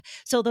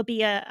So there'll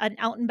be an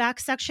out and back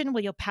section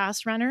where you'll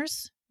pass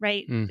runners,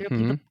 right? There'll be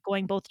people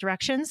going both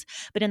directions,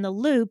 but in the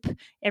loop,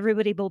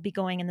 everybody will be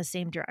going in the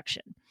same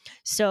direction.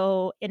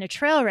 So in a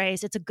trail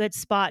race, it's a good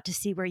spot to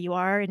see where you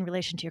are in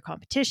relation to your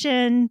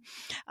competition,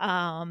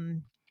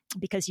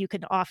 because you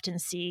can often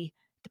see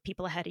the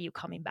people ahead of you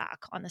coming back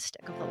on the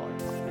stick of the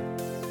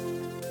lollipop.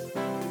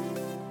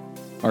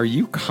 Are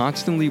you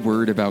constantly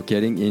worried about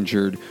getting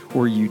injured,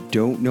 or you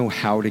don't know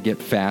how to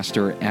get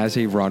faster as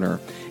a runner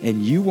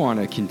and you want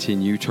to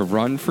continue to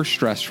run for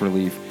stress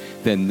relief?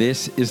 Then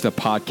this is the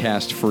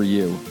podcast for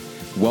you.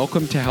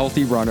 Welcome to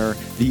Healthy Runner,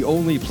 the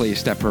only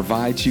place that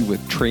provides you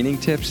with training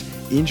tips,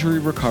 injury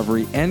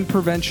recovery, and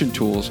prevention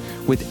tools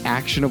with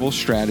actionable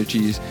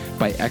strategies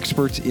by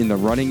experts in the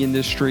running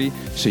industry,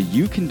 so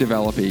you can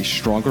develop a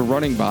stronger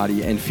running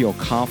body and feel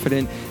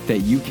confident that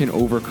you can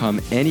overcome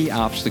any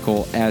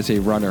obstacle as a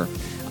runner.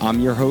 I'm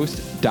your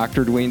host,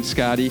 Dr. Dwayne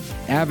Scotty,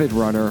 avid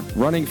runner,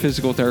 running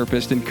physical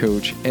therapist and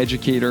coach,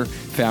 educator,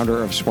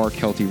 founder of Spark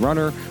Healthy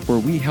Runner, where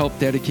we help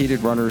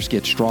dedicated runners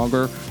get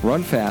stronger,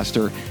 run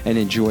faster, and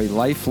enjoy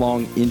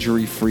lifelong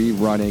injury-free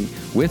running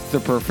with the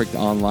perfect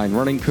online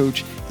running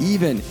coach,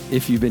 even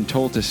if you've been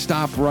told to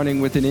stop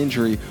running with an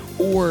injury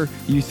or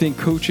you think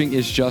coaching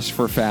is just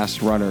for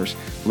fast runners.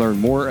 Learn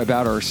more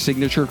about our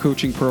signature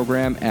coaching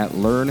program at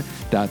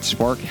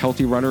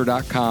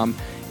learn.sparkhealthyrunner.com.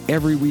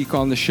 Every week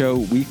on the show,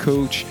 we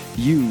coach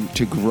you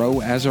to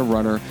grow as a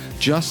runner,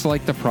 just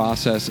like the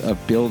process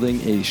of building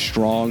a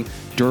strong,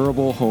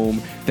 durable home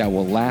that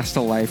will last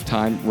a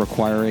lifetime,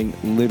 requiring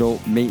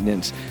little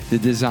maintenance. The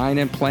design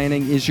and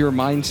planning is your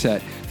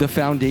mindset. The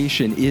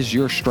foundation is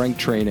your strength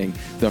training.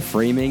 The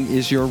framing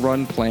is your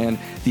run plan.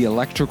 The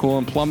electrical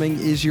and plumbing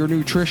is your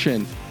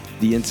nutrition.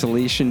 The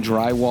insulation,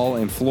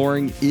 drywall, and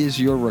flooring is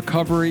your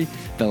recovery.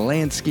 The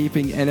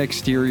landscaping and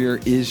exterior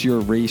is your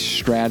race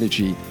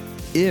strategy.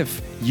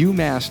 If you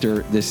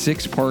master the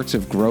 6 parts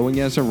of growing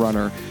as a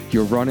runner,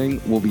 your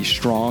running will be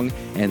strong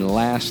and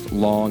last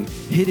long,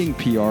 hitting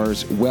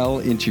PRs well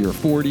into your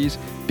 40s,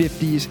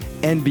 50s,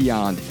 and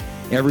beyond.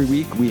 Every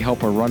week, we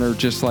help a runner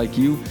just like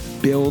you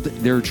build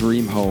their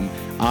dream home.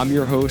 I'm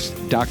your host,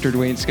 Dr.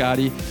 Dwayne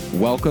Scotty.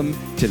 Welcome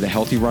to the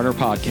Healthy Runner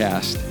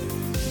Podcast.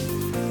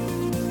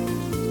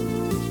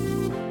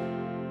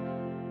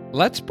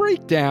 Let's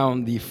break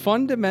down the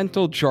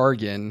fundamental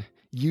jargon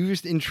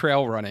used in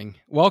trail running.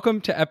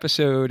 Welcome to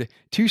episode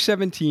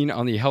 217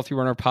 on the Healthy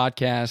Runner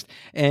Podcast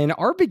and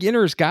our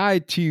beginner's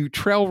guide to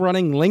trail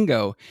running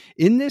lingo.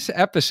 In this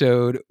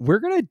episode, we're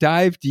going to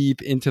dive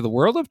deep into the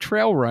world of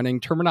trail running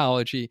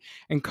terminology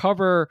and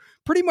cover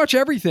pretty much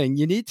everything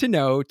you need to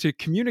know to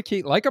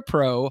communicate like a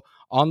pro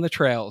on the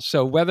trails.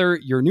 So whether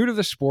you're new to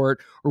the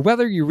sport or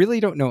whether you really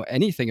don't know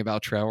anything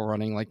about trail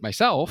running like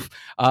myself,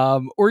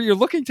 or you're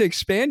looking to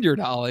expand your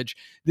knowledge,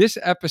 this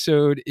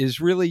episode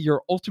is really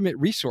your ultimate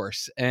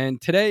resource.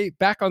 And today,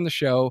 back on the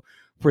show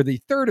for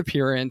the third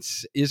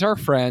appearance is our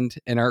friend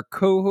and our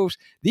co-host,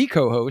 the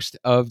co-host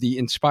of the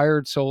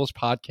Inspired Souls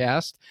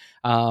podcast,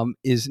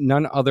 is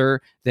none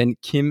other than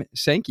Kim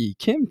Sankey.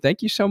 Kim,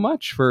 thank you so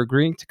much for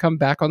agreeing to come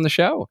back on the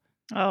show.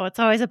 Oh, it's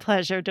always a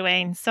pleasure,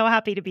 Dwayne. So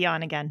happy to be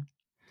on again.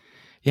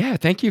 Yeah,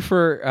 thank you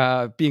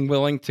for being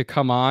willing to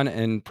come on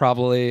and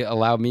probably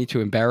allow me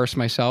to embarrass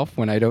myself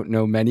when I don't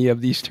know many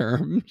of these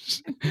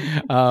terms.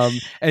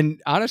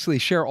 And honestly,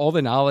 share all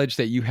the knowledge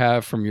that you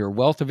have from your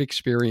wealth of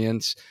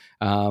experience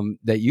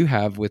that you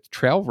have with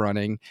trail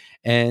running.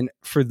 And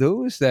for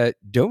those that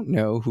don't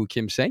know who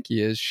Kim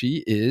Sankey is,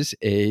 she is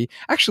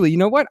actually, you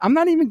know what? I'm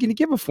not even going to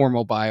give a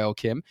formal bio,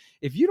 Kim.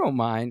 If you don't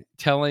mind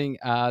telling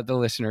the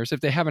listeners, if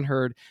they haven't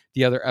heard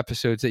the other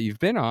episodes that you've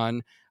been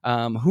on,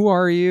 who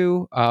are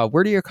you?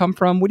 Where do you come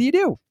from? What do you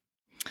do?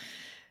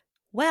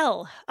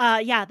 Well,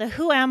 the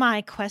who am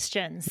I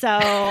question. So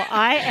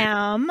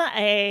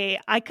I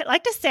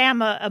like to say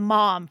I'm a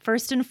mom,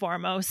 first and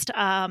foremost.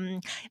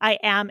 I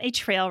am a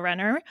trail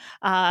runner,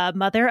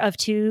 mother of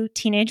 2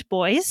 teenage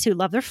boys who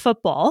love their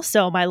football.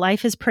 So my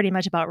life is pretty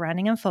much about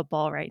running and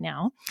football right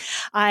now.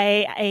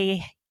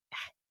 I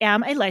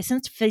am a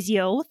licensed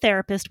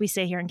physiotherapist, we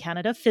say here in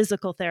Canada,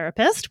 physical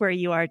therapist, where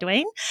you are,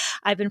 Dwayne.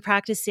 I've been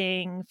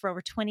practicing for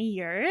over 20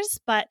 years,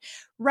 but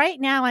right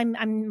now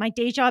my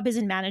day job is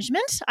in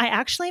management. I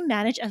actually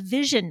manage a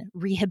vision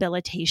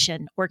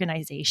rehabilitation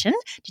organization.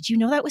 Did you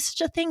know that was such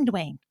a thing,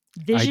 Dwayne?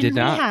 Vision I did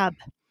not. rehab.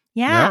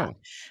 Yeah. No.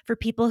 For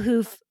people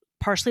who've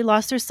partially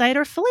lost their sight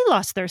or fully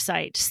lost their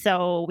sight.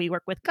 So we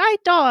work with guide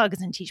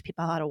dogs and teach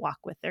people how to walk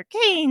with their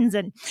canes.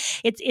 And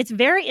it's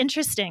very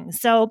interesting.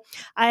 So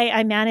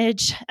I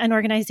manage an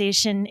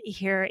organization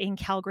here in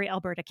Calgary,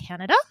 Alberta,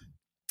 Canada.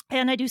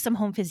 And I do some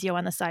home physio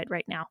on the side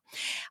right now.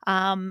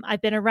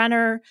 I've been a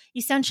runner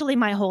essentially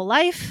my whole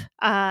life.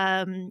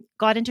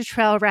 Got into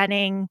trail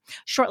running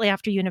shortly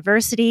after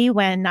university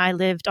when I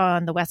lived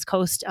on the west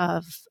coast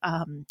of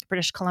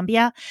British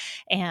Columbia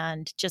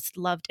and just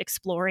loved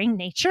exploring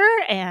nature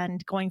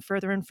and going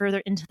further and further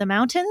into the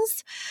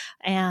mountains.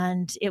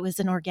 And it was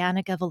an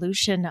organic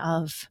evolution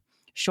of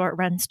short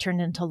runs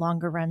turned into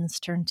longer runs,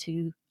 turned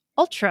to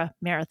ultra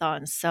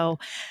marathons. So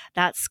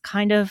that's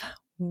kind of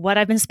what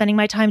I've been spending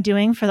my time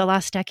doing for the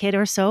last decade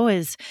or so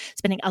is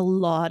spending a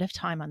lot of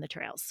time on the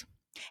trails.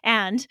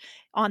 And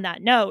on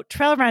that note,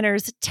 trail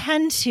runners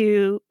tend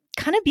to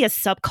kind of be a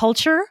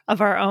subculture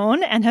of our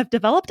own and have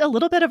developed a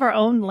little bit of our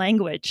own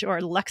language or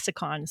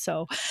lexicon.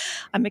 So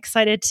I'm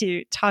excited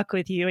to talk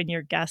with you and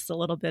your guests a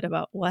little bit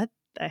about what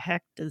the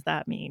heck does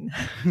that mean?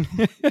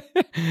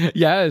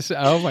 Yes.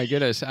 Oh my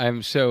goodness.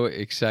 I'm so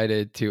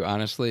excited to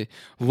honestly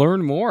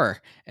learn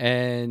more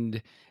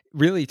and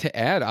really to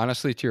add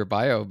honestly to your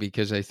bio,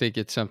 because I think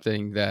it's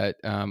something that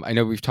I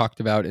know we've talked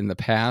about in the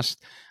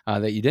past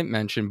that you didn't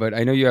mention, but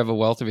I know you have a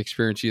wealth of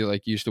experience. You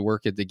used to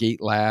work at the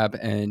Gait Lab,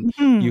 and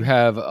you Mhm.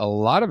 have a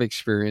lot of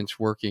experience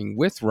working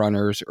with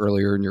runners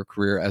earlier in your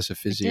career as a I did.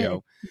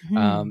 physio.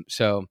 Mhm.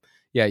 So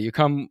yeah, you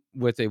come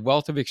with a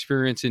wealth of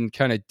experience in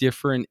kind of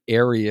different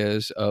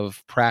areas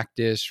of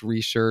practice,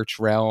 research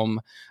realm,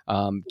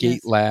 Gait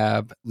Yes.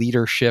 Lab,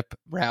 leadership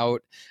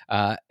route,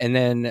 and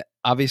then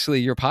obviously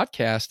your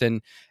podcast.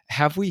 And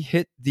have we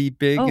hit the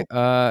big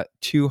Oh,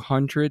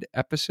 200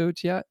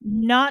 episodes yet?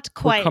 not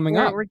We're quite. coming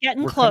We're up. we're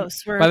getting We're coming.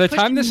 close. We're By the time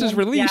pushing this is them.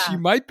 released, Yeah. you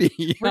might be,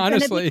 We're going to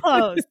be honestly.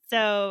 close.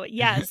 So,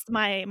 yes,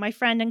 my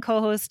friend and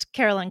co-host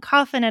Carolyn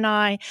Coffin and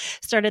I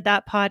started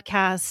that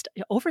podcast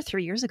over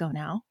 3 years ago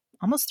now,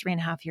 almost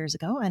 3.5 years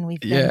ago, and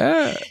we've been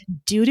Yeah.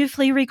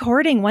 dutifully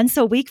recording once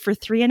a week for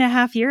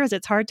 3.5 years.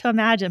 It's hard to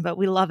imagine, but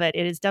we love it.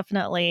 It is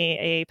definitely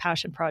a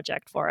passion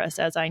project for us,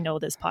 as I know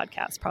this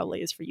podcast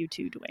probably is for you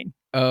too, Dwayne.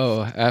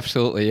 Oh,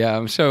 absolutely. Yeah.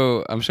 I'm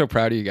so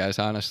proud of you guys,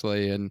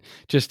 honestly. And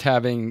just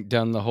having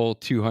done the whole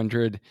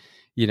 200,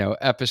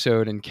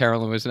 episode, and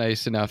Carolyn was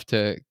nice enough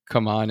to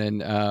come on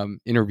and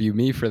interview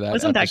me for that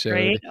Wasn't that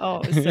great? episode. Oh,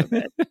 it was so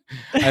good.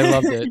 I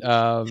loved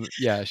it.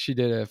 Yeah, she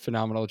did a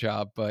phenomenal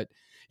job. But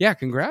yeah,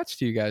 congrats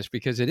to you guys,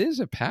 because it is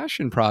a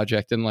passion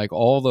project, and like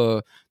all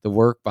the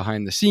work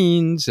behind the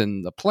scenes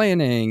and the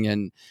planning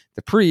and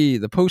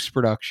the post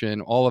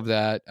production, all of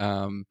that.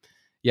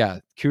 Yeah,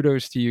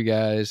 kudos to you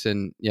guys,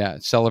 and yeah,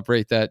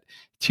 celebrate that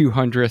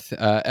 200th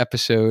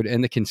episode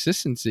and the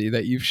consistency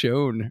that you've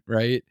shown,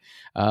 right?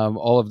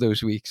 All of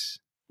those weeks.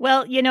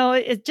 Well,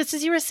 just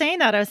as you were saying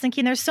that, I was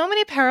thinking there's so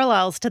many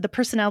parallels to the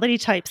personality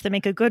types that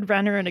make a good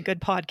runner and a good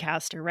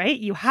podcaster, right?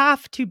 You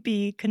have to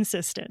be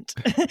consistent.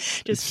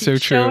 It's Just keep so true.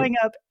 showing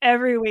up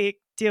every week,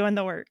 doing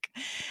the work.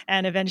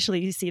 And eventually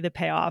you see the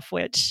payoff,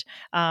 which,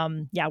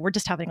 yeah, we're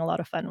just having a lot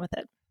of fun with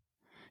it.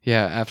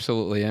 Yeah,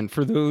 absolutely. And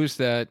for those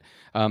that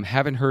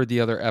haven't heard the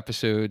other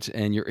episodes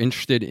and you're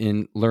interested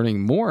in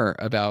learning more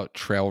about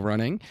trail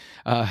running,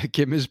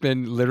 Kim has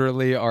been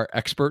literally our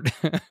expert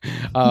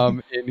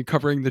in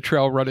covering the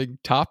trail running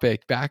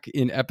topic. Back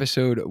in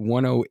episode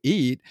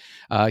 108,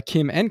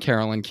 Kim and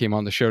Carolyn came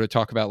on the show to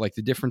talk about like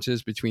the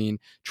differences between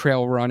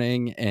trail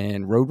running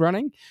and road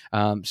running.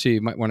 So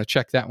you might want to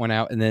check that one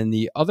out. And then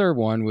the other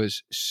one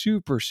was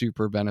super,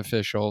 super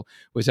beneficial,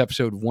 was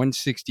episode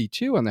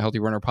 162 on the Healthy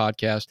Runner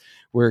podcast,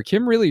 where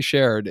Kim really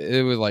shared,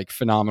 it was like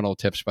phenomenal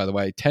tips, by the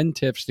way, 10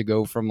 tips to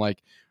go from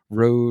like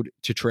road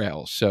to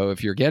trail. So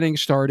if you're getting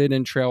started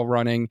in trail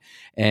running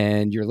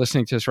and you're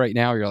listening to this right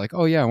now, you're like,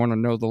 oh yeah, I want to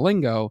know the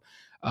lingo.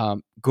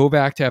 Go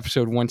back to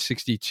episode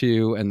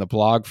 162 and the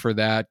blog for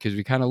that, because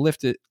we kind of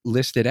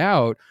listed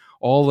out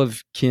all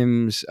of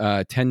Kim's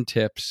 10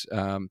 tips.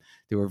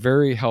 They were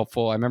very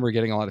helpful. I remember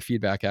getting a lot of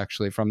feedback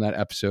actually from that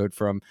episode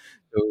from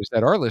those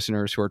that are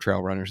listeners who are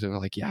trail runners. They were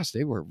like, yes,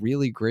 they were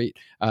really great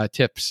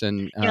tips.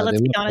 And Yeah, they let's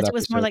be loved that honest, it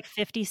was more episode. like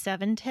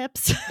 57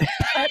 tips,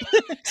 but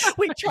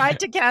we tried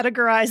to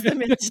categorize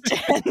them into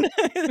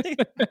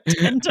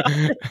 10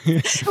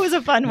 topics. It was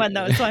a fun one,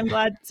 though, so I'm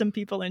glad some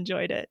people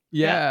enjoyed it.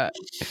 Yeah.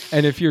 Yeah.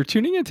 And if you're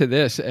tuning into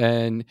this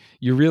and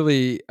you're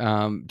really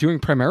doing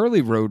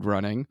primarily road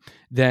running,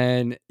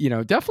 then,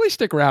 definitely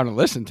stick around and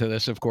listen to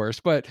this, of course,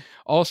 but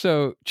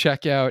also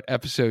check out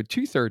episode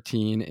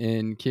 213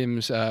 in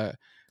Kim's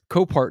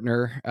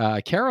co-partner,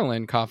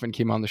 Carolyn Coffin,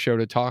 came on the show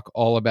to talk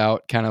all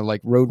about kind of like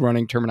road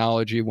running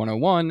terminology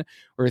 101,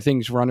 or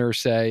things runners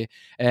say.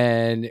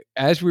 And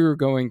as we were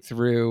going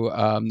through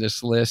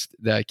this list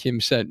that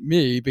Kim sent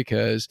me,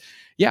 because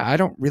yeah, I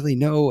don't really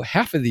know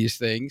half of these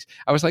things,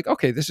 I was like,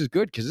 okay, this is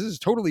good, because this is a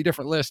totally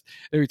different list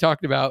that we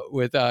talked about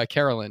with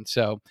Carolyn.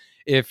 So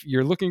if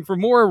you're looking for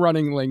more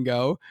running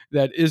lingo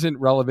that isn't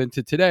relevant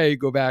to today,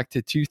 go back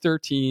to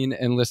 213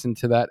 and listen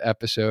to that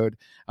episode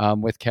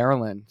with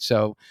Carolyn.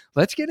 So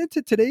let's get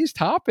into today's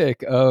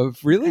topic of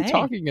really Okay.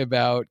 talking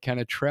about kind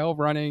of trail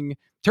running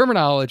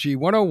terminology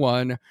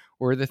 101,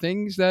 or the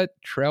things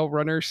that trail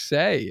runners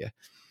say.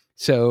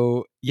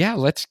 So yeah,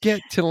 let's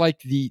get to like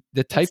the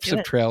Let's types do of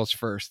it. trails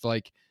first.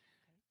 Like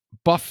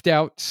buffed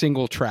out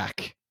single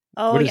track.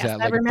 Oh, What is yes.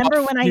 that? I Like a remember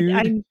buff when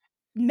I dude?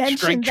 mentioned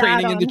Strength that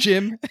training in the on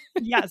gym.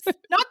 yes,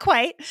 not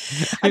quite.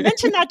 I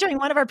mentioned that during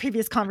one of our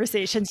previous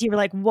conversations. You were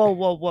like, "Whoa,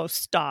 whoa, whoa,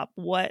 stop!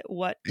 What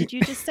did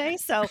you just say?"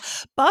 So,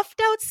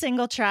 buffed out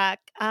single track.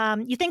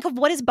 You think of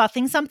what is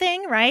buffing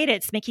something, right?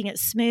 It's making it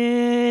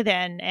smooth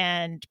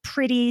and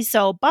pretty.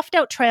 So, buffed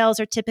out trails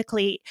are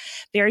typically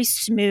very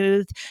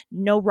smooth,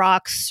 no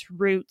rocks,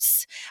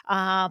 roots.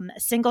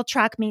 Single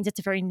track means it's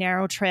a very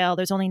narrow trail.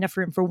 There's only enough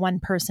room for one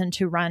person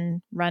to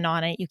run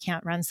on it. You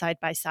can't run side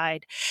by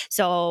side.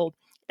 So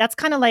that's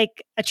kind of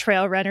like a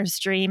trail runner's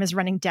dream, is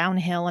running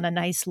downhill in a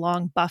nice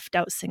long buffed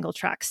out single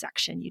track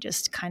section. You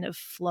just kind of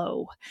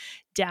flow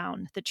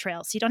down the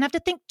trail. So you don't have to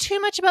think too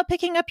much about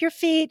picking up your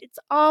feet. It's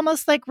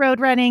almost like road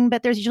running,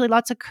 but there's usually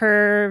lots of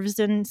curves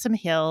and some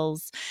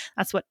hills.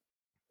 That's what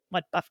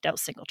buffed out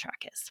single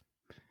track is.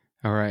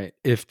 All right.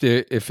 If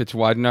it's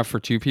wide enough for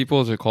two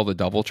people, is it called a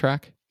double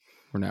track?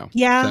 Or no? Is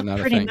Yeah, that not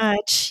a pretty thing?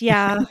 much.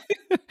 Yeah.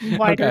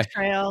 Wider Okay.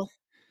 trail.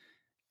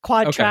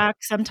 Quad Okay. track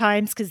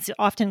sometimes, because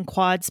often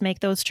quads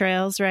make those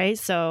trails, right?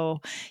 So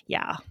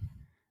yeah,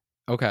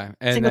 Okay.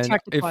 And single then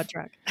track to quad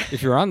track.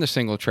 if you're on the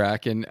single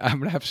track, and I'm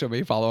gonna have so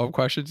many follow-up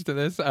questions to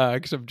this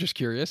because I'm just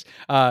curious.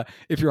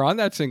 If you're on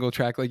that single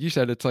track, like you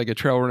said, it's like a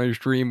trail runner's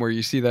dream where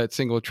you see that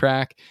single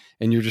track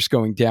and you're just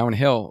going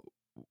downhill.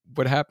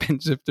 What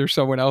happens if there's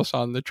someone else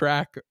on the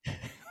track?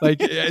 Like,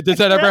 does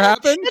that ever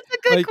happen? That's a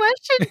good Like,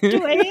 question,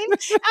 Dwayne.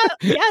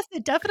 Yes,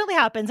 it definitely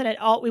happens, and it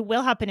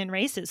will happen in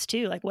races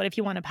too. Like, what if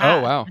you want to oh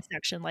pass wow. a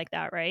section like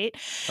that, right?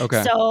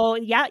 Okay. So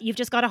yeah, you've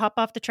just got to hop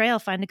off the trail,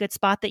 find a good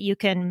spot that you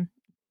can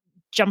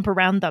jump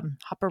around them,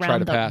 hop Try to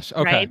around them, pass.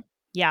 Okay. right?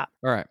 Yeah.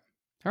 All right.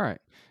 All right.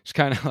 It's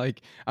kind of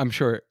like, I'm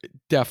sure,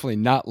 definitely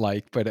not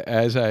like, but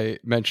as I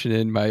mentioned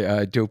in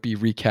my dopey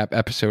recap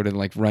episode in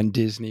like Run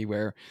Disney,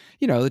 where,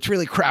 it's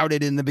really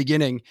crowded in the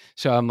beginning.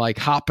 So I'm like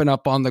hopping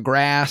up on the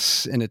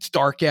grass and it's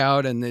dark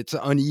out and it's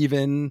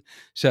uneven.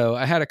 So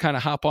I had to kind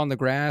of hop on the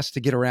grass to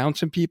get around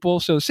some people.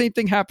 So the same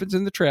thing happens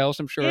in the trails.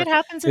 I'm sure It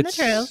happens in the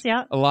trails. it's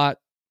Yeah. a lot,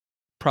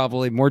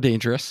 probably more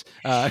dangerous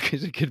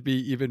because it could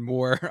be even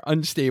more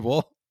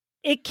unstable.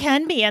 It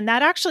can be, and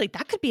that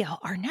could be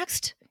our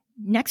next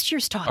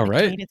year's All topic,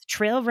 right. Dwayne. It's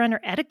trail runner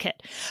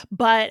etiquette.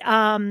 But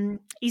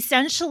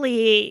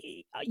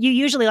essentially, you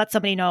usually let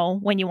somebody know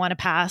when you want to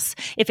pass.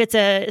 If it's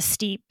a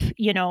steep,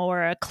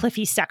 or a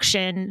cliffy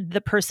section, the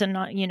person,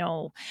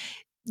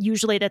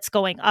 usually that's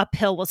going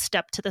uphill will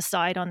step to the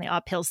side on the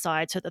uphill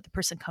side so that the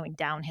person coming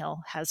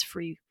downhill has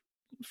free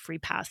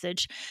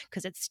passage,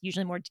 because it's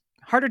usually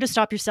harder to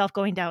stop yourself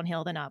going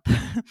downhill than up.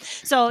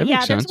 So That yeah,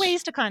 makes there's sense.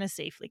 ways to kind of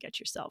safely get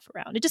yourself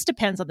around. It just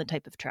depends on the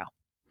type of trail.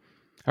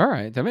 All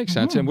right, that makes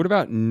sense. And Mhm. what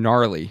about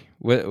gnarly?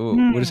 What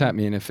does that Mm.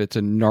 mean if it's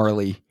a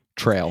gnarly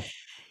trail?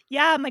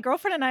 Yeah, my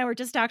girlfriend and I were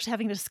just actually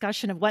having a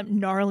discussion of what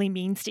gnarly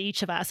means to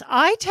each of us.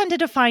 I tend to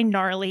define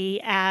gnarly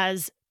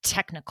as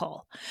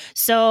technical.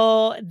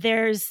 So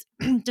there's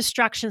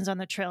distractions on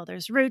the trail.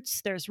 There's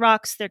roots, there's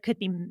rocks, there could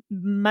be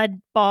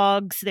mud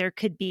bogs, there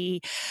could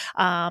be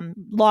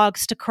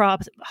logs to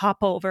hop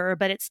over,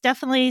 but it's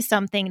definitely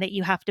something that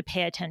you have to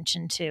pay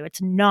attention to.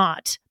 It's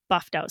not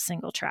buffed out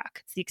single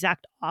track. It's the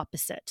exact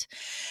opposite.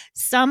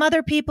 Some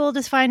other people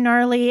define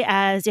gnarly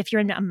as if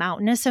you're in a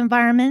mountainous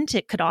environment,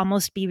 it could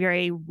almost be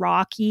very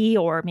rocky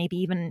or maybe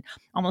even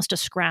almost a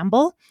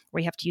scramble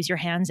where you have to use your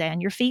hands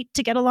and your feet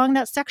to get along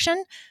that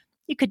section.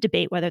 You could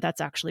debate whether that's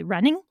actually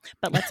running,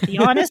 but let's be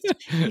honest.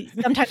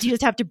 Sometimes you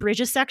just have to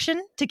bridge a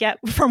section to get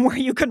from where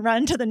you can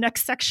run to the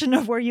next section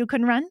of where you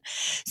can run.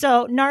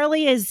 So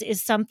gnarly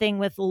is something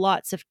with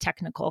lots of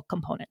technical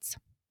components.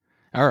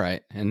 All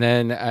right. And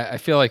then I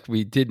feel like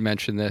we did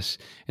mention this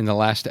in the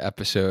last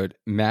episode,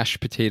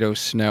 mashed potato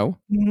snow.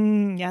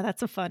 Yeah,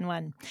 that's a fun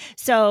one.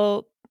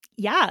 So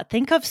yeah,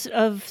 think of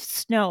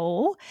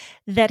snow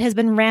that has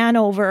been ran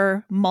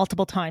over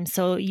multiple times.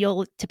 So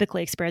you'll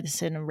typically experience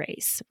this in a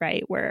race,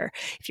 right? Where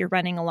if you're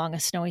running along a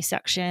snowy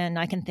section,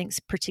 I can think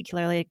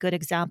particularly a good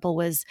example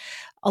was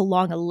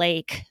along a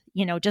lake,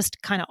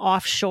 just kind of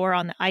offshore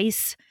on the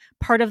ice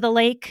part of the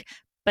lake,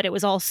 but it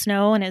was all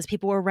snow. And as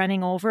people were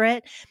running over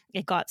it,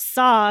 it got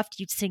soft.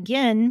 You'd sink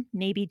in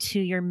maybe to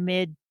your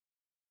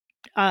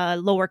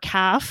lower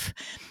calf,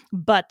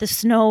 but the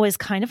snow is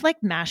kind of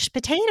like mashed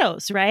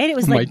potatoes, right? It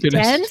was Oh my like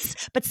goodness.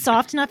 dense, but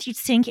soft enough you'd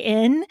sink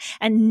in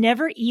and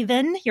never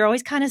even. You're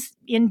always kind of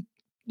in,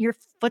 your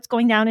foot's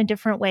going down in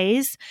different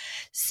ways.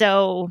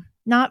 So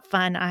not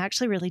fun. I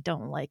actually really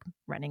don't like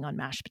running on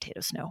mashed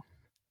potato snow.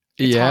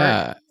 It's hard.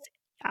 Yeah,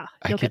 Yeah,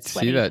 I you'll could get see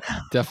sweaty. that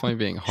definitely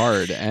being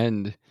hard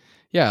and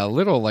yeah, a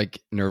little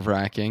like nerve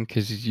wracking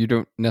because you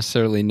don't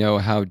necessarily know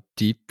how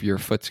deep your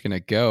foot's going to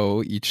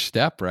go each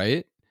step,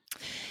 right?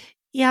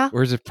 Yeah,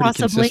 Or is it pretty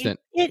possibly. consistent?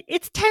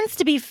 It tends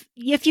to be,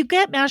 if you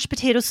get mashed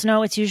potato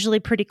snow, it's usually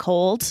pretty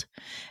cold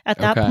at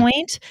that Okay.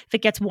 point. If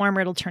it gets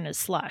warmer, it'll turn to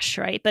slush,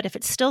 right? But if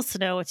it's still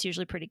snow, it's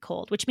usually pretty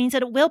cold, which means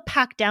that it will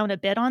pack down a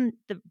bit on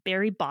the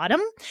very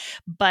bottom,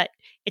 but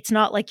it's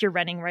not like you're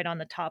running right on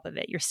the top of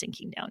it. You're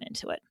sinking down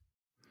into it.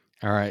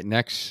 All right.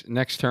 Next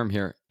term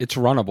here. It's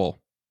runnable.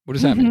 What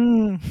does that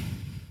mean?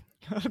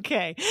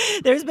 Okay.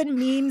 There's been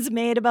memes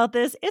made about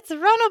this. It's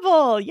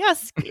runnable.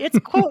 Yes, it's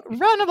quote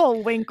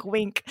runnable. Wink,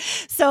 wink.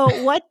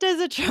 So, what does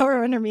a trail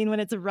runner mean when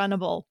it's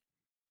runnable?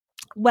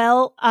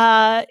 Well,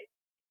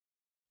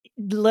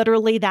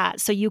 literally that.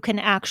 So you can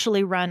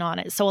actually run on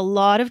it. So a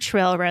lot of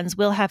trail runs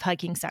will have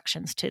hiking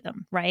sections to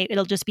them, right?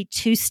 It'll just be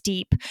too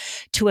steep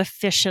to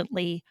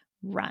efficiently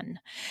run,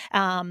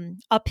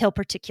 uphill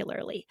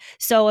particularly.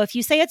 So if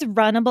you say it's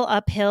runnable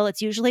uphill,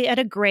 it's usually at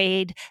a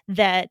grade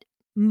that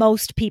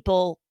most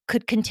people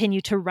could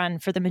continue to run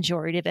for the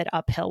majority of it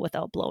uphill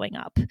without blowing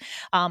up.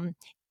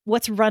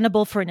 What's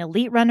runnable for an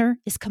elite runner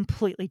is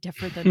completely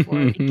different than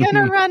for a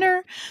beginner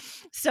runner.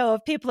 So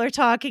if people are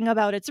talking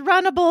about it's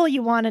runnable,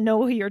 you want to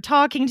know who you're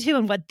talking to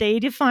and what they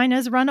define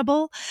as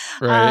runnable.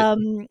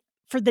 Right.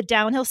 For the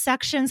downhill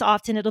sections,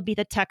 often it'll be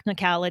the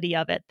technicality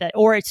of it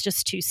or it's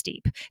just too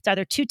steep. It's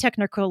either too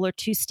technical or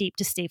too steep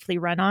to safely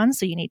run on.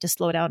 So you need to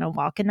slow down and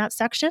walk in that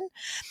section.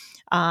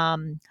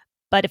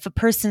 But if a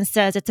person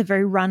says it's a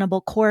very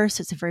runnable course,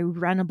 it's a very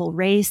runnable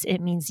race,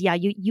 it means, yeah,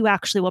 you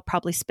actually will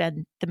probably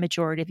spend the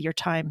majority of your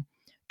time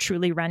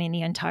truly running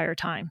the entire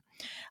time.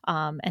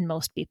 And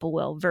most people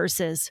will,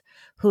 versus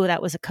who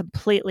that was a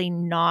completely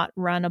not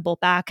runnable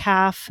back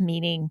half,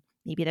 meaning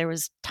maybe there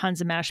was tons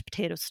of mashed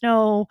potato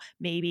snow.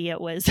 Maybe it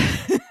was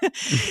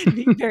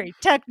very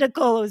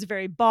technical. It was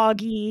very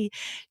boggy.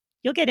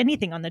 You'll get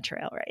anything on the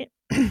trail, right?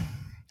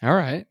 All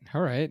right.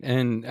 All right.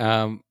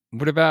 And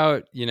what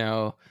about,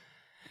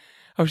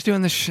 I was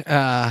doing this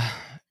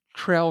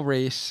trail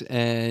race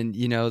and,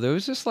 there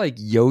was this like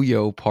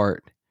yo-yo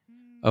part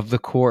of the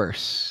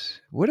course.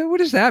 What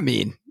does that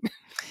mean?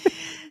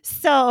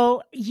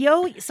 So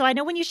I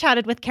know when you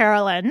chatted with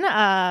Carolyn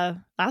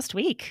last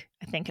week,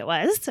 I think it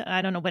was.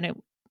 I don't know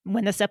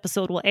when this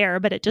episode will air,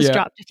 but it just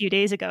dropped a few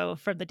days ago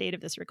from the date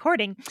of this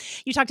recording.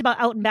 You talked about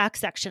out and back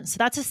sections. So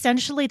that's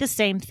essentially the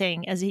same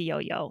thing as a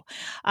yo-yo.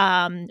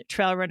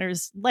 Trail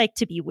runners like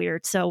to be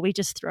weird, so we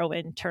just throw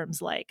in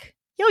terms like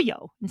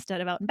yo-yo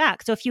instead of out and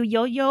back. So if you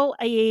yo-yo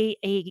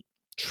a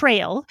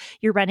trail,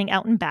 you're running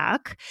out and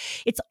back.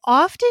 It's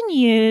often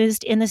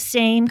used in the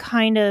same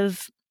kind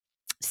of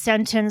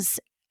sentence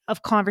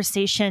of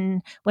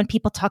conversation when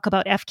people talk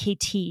about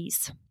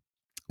FKTs.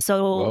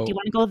 So Whoa. do you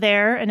want to go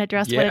there and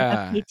address what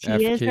an FKT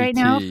is right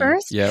now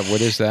first? Yeah, what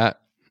is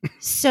that?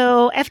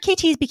 So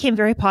FKTs became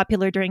very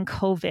popular during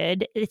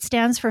COVID. It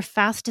stands for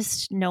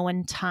fastest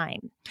known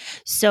time.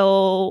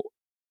 So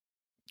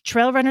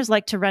trail runners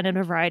like to run in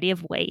a variety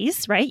of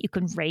ways, right? You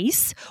can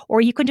race,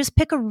 or you can just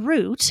pick a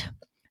route,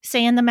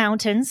 say in the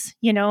mountains,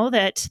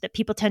 that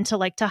people tend to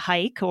like to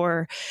hike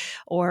or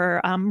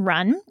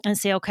run, and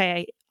say,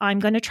 okay, I'm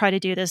going to try to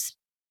do this,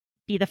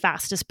 be the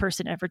fastest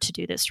person ever to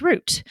do this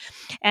route.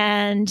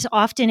 And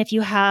often if you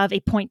have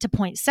a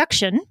point-to-point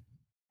section,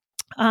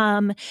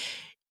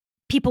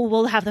 people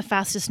will have the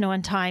fastest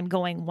known time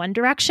going one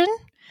direction,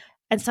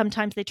 and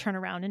sometimes they turn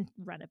around and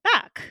run it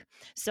back.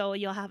 So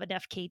you'll have an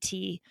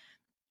FKT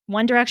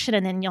one direction,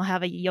 and then you'll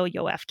have a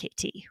yo-yo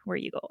FKT where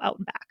you go out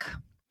and back.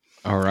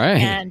 All right.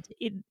 And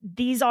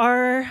these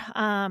are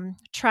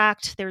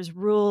tracked. There's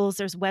rules.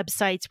 There's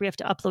websites where you have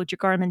to upload your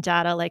Garmin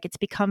data. Like, it's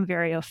become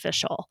very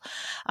official.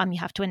 You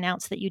have to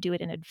announce that you do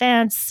it in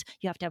advance.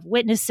 You have to have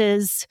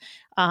witnesses.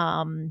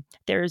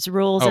 There's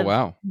rules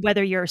of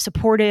whether you're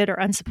supported or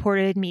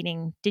unsupported,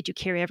 meaning did you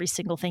carry every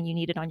single thing you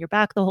needed on your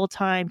back the whole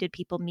time? Did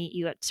people meet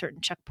you at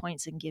certain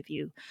checkpoints and give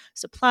you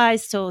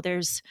supplies? So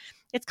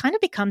it's kind of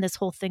become this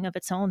whole thing of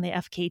its own, the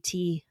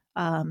FKT.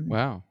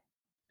 Wow.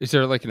 Is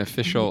there like an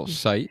official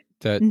site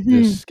that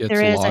this gets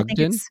there is. logged I think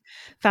in? It's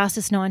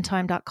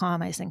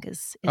fastestknowntime.com, I think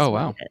is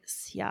what it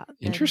is. Yeah.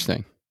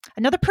 Interesting.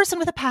 Another person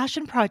with a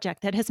passion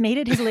project that has made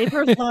it his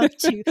labor of love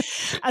to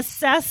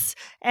assess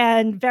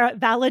and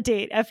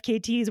validate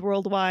FKTs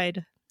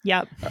worldwide.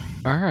 Yep.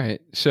 All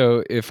right.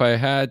 So if I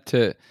had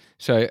to,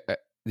 the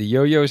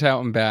yo-yo's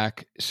out and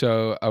back.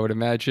 So I would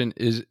imagine,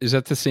 is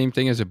that the same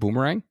thing as a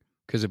boomerang?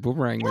 Because a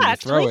boomerang, when you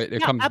throw it,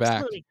 it comes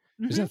absolutely.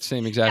 back. Is that the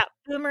same exact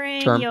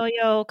boomerang, term?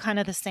 yo-yo, kind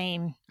of the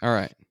same. All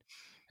right.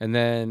 And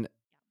then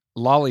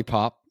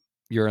lollipop,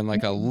 you're in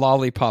like a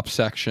lollipop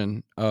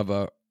section of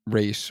a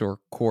race or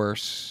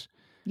course.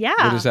 Yeah.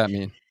 What does that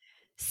mean?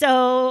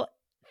 So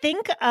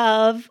think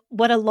of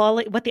what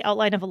the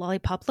outline of a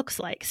lollipop looks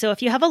like. So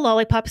if you have a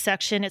lollipop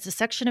section, it's a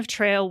section of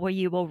trail where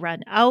you will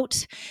run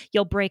out,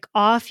 you'll break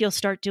off, you'll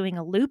start doing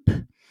a loop,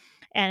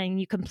 and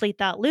you complete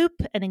that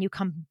loop, and then you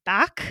come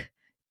back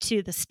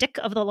to the stick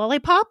of the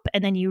lollipop,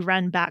 and then you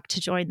run back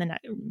to join the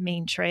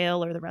main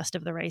trail or the rest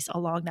of the race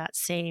along that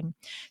same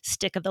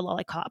stick of the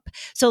lollipop.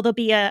 So there'll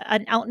be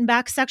an out and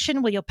back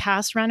section where you'll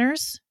pass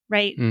runners,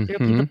 right? There'll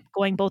be people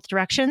going both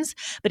directions,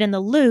 but in the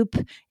loop,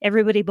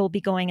 everybody will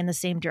be going in the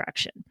same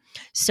direction.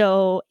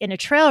 So in a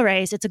trail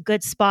race, it's a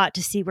good spot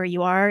to see where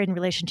you are in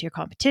relation to your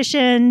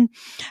competition,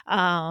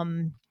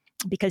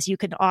 because you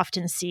can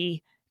often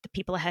see the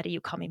people ahead of you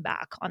coming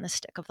back on the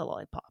stick of the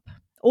lollipop.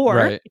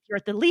 Or if you're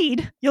at the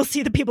lead, you'll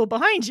see the people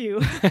behind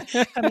you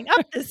coming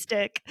up the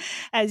stick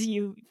as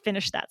you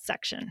finish that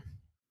section.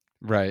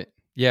 Right.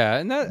 Yeah,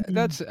 and Mhm.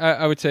 that's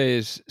I would say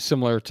is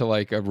similar to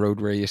like a road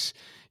race.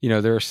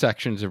 There are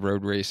sections of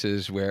road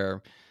races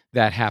where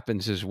that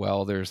happens as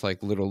well. There's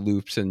like little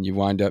loops, and you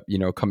wind up,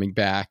 coming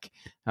back,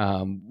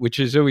 which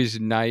is always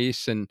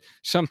nice. And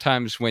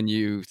sometimes when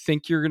you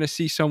think you're going to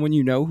see someone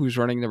who's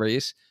running the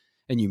race,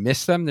 and you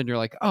miss them, then you're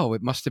like, oh,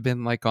 it must have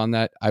been like on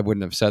that. I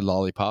wouldn't have said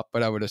lollipop,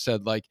 but I would have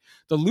said like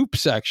the loop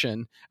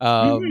section.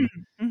 Mhm.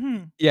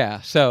 Mhm.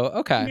 Yeah. So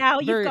okay, Now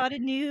you've very got a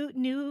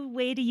new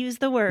way to use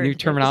the new word.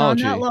 It was on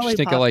that terminology. Just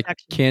think of lollipop like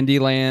section.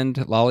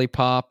 Candyland,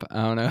 Lollipop.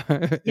 I don't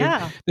know.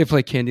 Yeah. They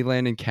play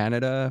Candyland in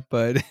Canada,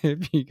 but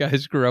if you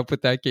guys grew up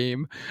with that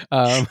game,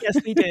 um, Yes,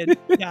 we did.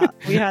 Yeah,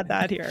 we had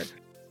that here.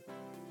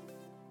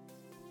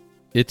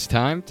 it's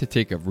time to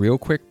take a real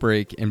quick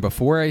break. And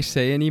before I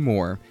say any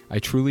more, I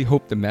truly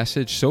hope the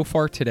message so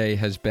far today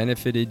has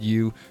benefited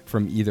you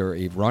from either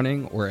a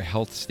running or a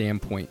health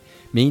standpoint.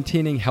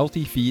 Maintaining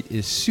healthy feet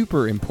is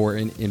super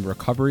important in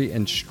recovery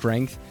and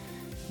strength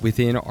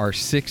within our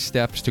 6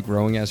 steps to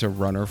growing as a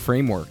runner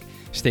framework.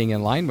 Staying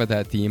in line with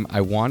that theme,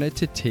 I wanted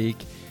to take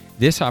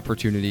this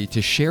opportunity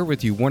to share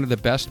with you one of the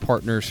best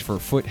partners for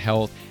foot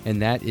health,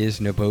 and that is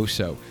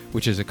Naboso,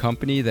 which is a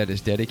company that is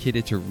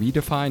dedicated to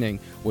redefining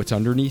what's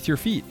underneath your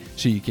feet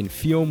so you can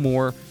feel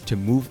more to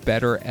move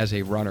better as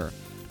a runner.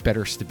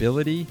 Better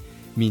stability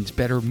means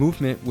better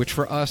movement, which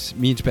for us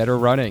means better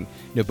running.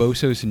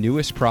 Naboso's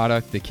newest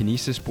product, the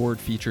Kinesis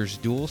board, features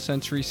dual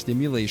sensory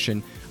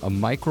stimulation, a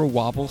micro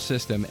wobble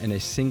system, and a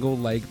single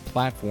leg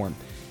platform.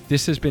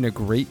 This has been a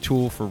great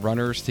tool for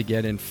runners to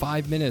get in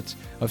 5 minutes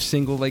of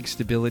single leg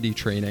stability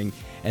training.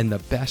 And the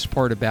best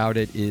part about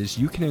it is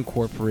you can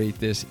incorporate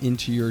this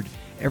into your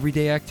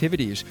everyday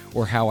activities,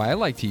 or how I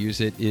like to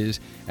use it is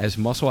as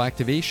muscle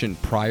activation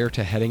prior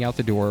to heading out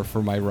the door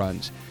for my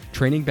runs.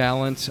 Training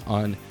balance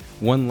on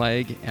one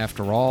leg,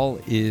 after all,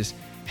 is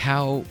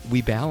how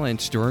we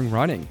balance during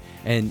running.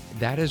 And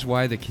that is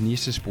why the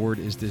Kinesis board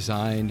is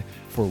designed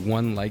for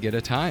one leg at a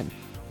time.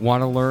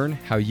 Want to learn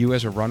how you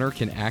as a runner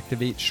can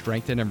activate,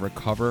 strengthen, and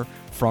recover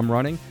from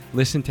running?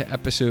 Listen to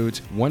episodes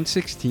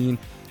 116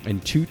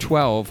 and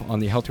 212 on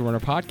the Healthy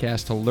Runner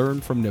podcast to learn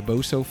from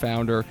Naboso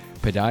founder,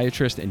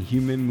 podiatrist, and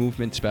human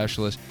movement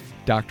specialist,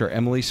 Dr.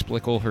 Emily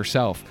Splickle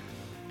herself.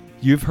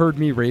 You've heard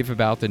me rave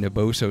about the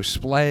Naboso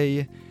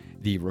splay,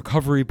 the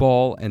recovery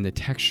ball, and the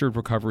textured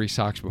recovery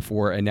socks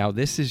before, and now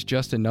this is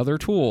just another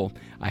tool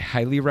I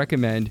highly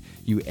recommend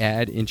you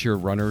add into your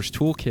runner's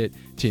toolkit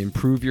to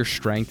improve your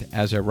strength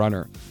as a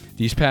runner.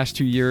 These past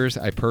 2 years,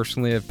 I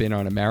personally have been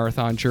on a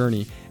marathon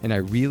journey, and I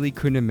really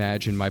couldn't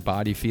imagine my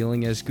body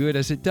feeling as good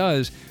as it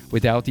does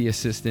without the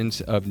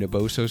assistance of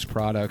Naboso's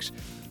products,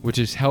 which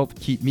has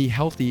helped keep me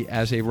healthy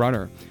as a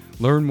runner.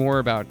 Learn more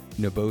about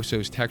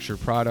Naboso's textured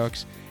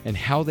products and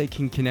how they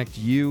can connect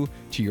you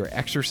to your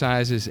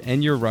exercises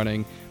and your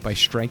running by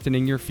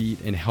strengthening your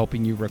feet and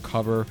helping you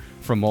recover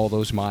from all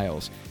those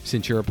miles.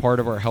 Since you're a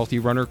part of our Healthy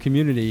Runner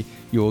community,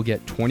 you will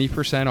get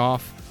 20%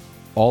 off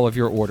all of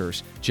your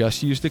orders.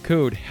 Just use the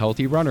code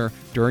HEALTHYRUNNER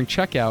during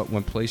checkout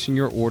when placing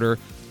your order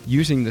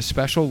using the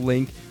special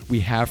link we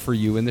have for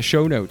you in the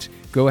show notes.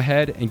 Go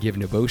ahead and give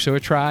Naboso a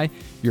try.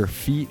 Your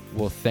feet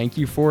will thank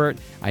you for it.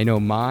 I know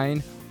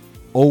mine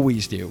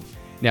always do.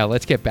 Now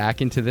let's get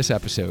back into this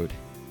episode.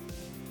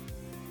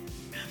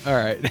 All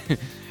right.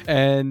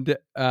 And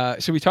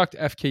so we talked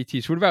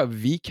FKTs. What about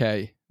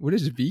VK? What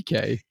is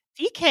VK?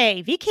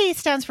 VK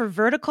stands for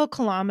vertical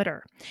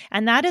kilometer,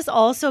 and that has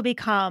also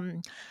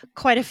become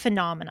quite a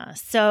phenomena.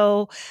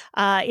 So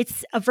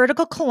it's a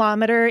vertical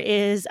kilometer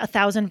is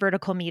 1,000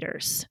 vertical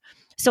meters.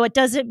 So it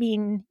doesn't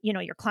mean,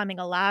 you're climbing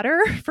a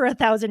ladder for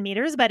 1,000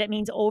 meters, but it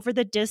means over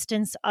the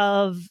distance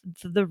of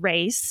the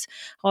race,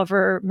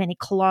 however many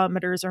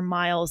kilometers or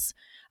miles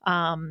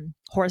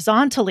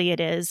horizontally it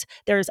is,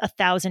 there's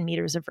 1,000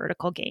 meters of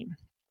vertical gain.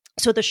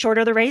 So the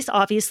shorter the race,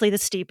 obviously, the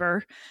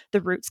steeper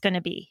the route's going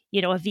to be.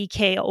 A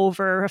VK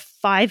over a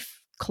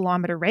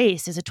 5-kilometer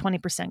race is a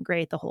 20%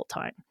 grade the whole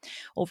time.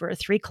 Over a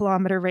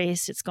 3-kilometer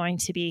race, it's going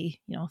to be,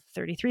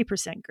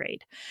 33%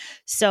 grade.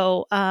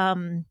 So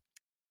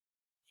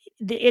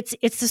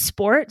it's a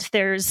sport.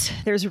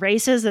 There's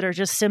races that are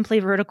just simply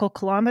vertical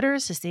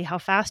kilometers to see how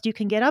fast you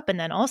can get up, and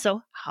then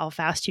also how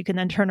fast you can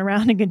then turn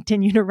around and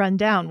continue to run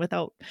down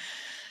without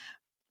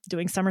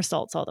doing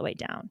somersaults all the way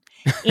down.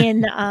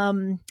 In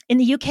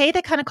the UK,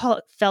 they kind of call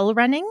it fell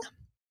running,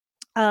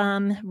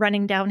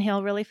 running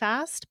downhill really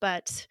fast.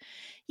 But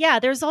yeah,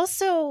 there's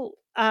also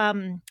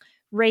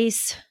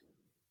race.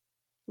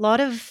 A lot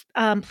of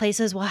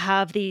places will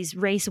have these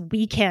race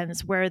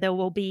weekends where there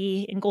will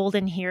be in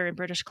Golden here in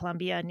British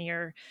Columbia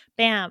near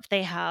Banff.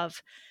 They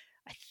have,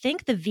 I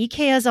think the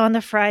VK is on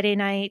the Friday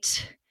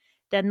night.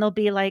 Then there'll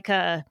be like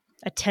a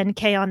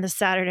 10K on the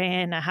Saturday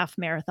and a half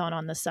marathon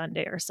on the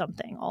Sunday or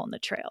something, all in the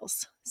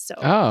trails. So,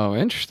 Oh,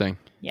 interesting.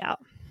 yeah.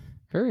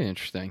 Very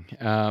interesting.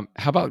 How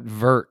about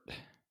vert?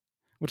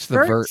 What's the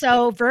vert?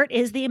 So vert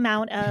is the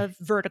amount of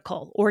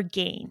vertical or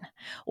gain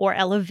or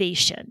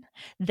elevation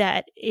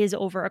that is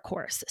over a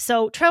course.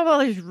 So trail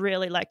runners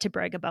really like to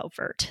brag about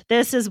vert.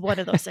 This is one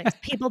of those things.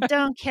 People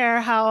don't care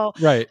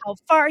Right. how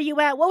far you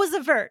went. What was the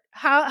vert?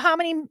 How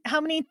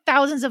many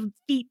thousands of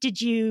feet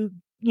did you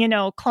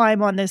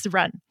climb on this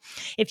run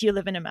if you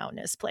live in a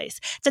mountainous place?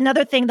 It's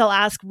another thing they'll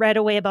ask right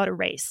away about a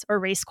race or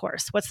race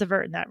course. What's the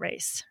vert in that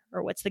race?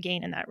 Or what's the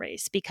gain in that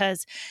race?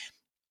 Because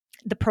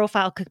the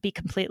profile could be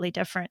completely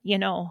different.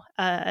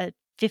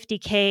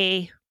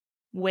 50K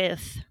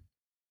with,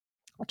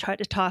 I'll try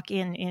to talk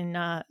in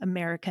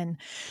American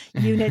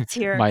units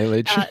here.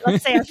 Mileage.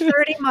 Let's say a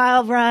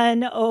 30-mile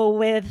run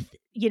with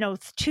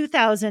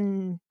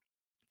 2,000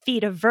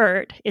 feet of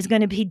vert is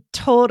going to be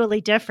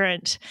totally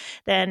different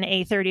than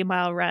a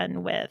 30-mile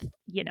run with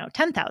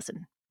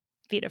 10,000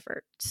 feet of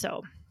vert.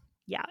 So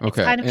yeah, it's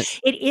Okay.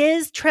 it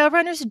is, trail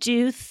runners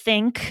do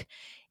think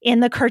in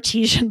the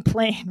Cartesian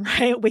plane,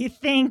 right? We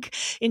think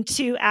in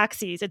two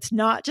axes. It's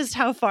not just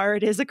how far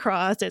it is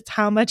across, it's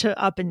how much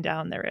up and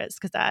down there is,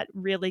 because that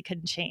really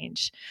can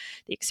change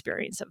the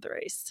experience of the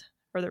race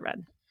or the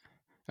run.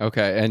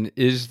 Okay. And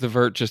is the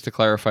vert, just to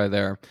clarify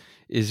there,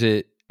 is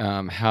it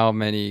how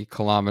many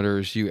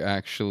kilometers you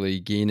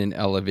actually gain in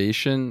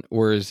elevation,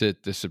 or is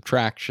it the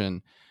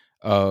subtraction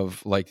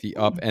of like the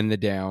up and the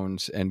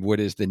downs, and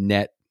what is the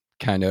net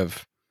kind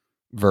of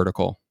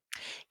vertical?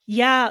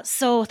 Yeah,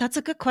 so that's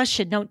a good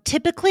question. No,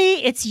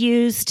 typically it's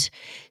used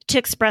to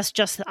express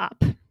just the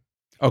up.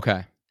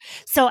 Okay.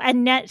 So a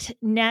net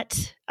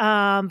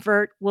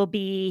vert will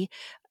be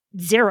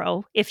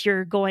 0 if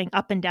you're going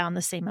up and down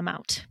the same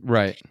amount.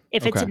 Right.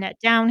 If it's a net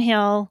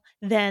downhill,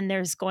 then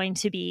there's going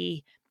to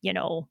be,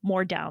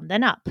 more down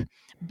than up.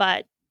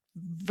 But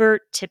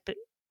vert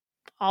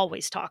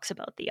always talks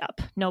about the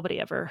up. Nobody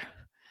ever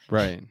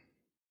Right.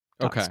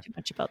 talks Okay. too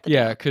much about the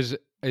Yeah, down. because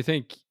I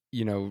think,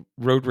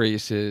 road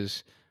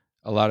races,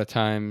 a lot of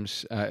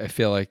times I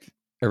feel like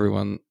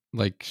everyone,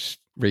 like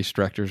race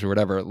directors or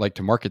whatever, like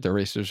to market their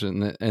racers,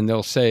 and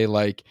they'll say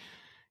like,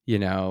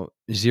 0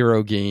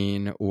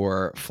 gain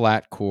or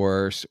flat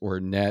course or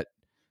net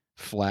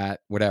flat,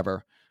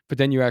 whatever. But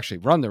then you actually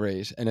run the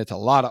race and it's a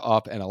lot of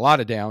up and a lot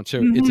of down.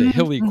 So it's a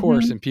hilly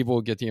course, and people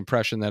get the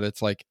impression that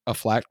it's like a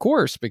flat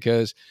course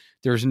because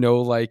there's no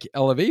like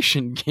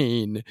elevation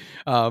gain.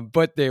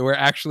 But they were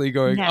actually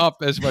going up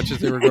as much as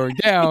they were going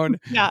down.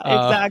 Yeah,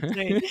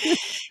 exactly.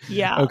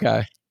 Yeah.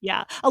 Okay.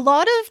 Yeah. A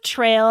lot of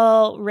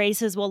trail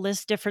races will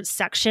list different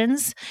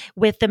sections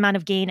with the amount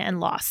of gain and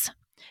loss.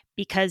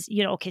 Because,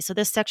 so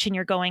this section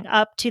you're going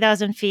up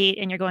 2,000 feet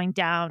and you're going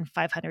down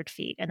 500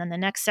 feet. And then the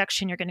next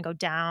section you're going to go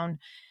down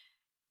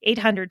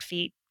 800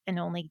 feet and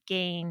only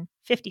gain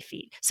 50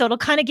 feet. So it'll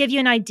kind of give you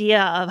an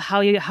idea of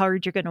how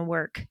hard you're going to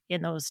work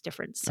in those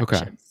different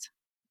sections.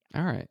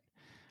 Okay.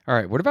 All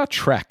right. What about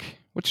trek?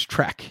 What's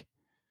trek?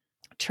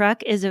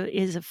 Trek is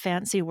a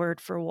fancy word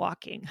for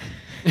walking.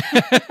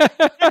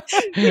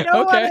 You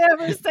don't want to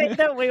ever say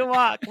that we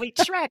walk. We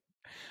trek.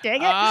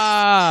 Dang it.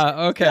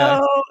 Okay.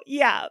 So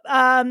yeah,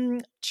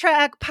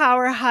 trek,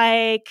 power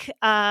hike.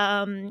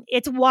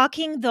 It's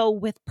walking though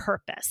with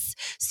purpose.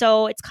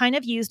 So it's kind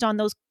of used on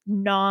those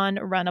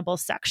non-runnable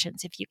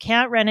sections. If you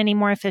can't run any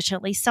more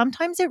efficiently,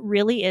 sometimes it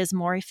really is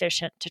more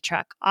efficient to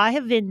trek. I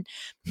have been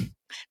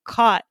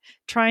caught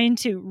trying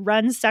to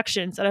run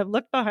sections and I've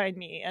looked behind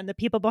me and the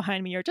people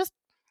behind me are just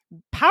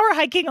power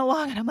hiking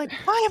along. And I'm like,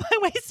 why am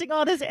I wasting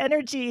all this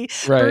energy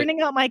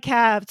burning out my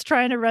calves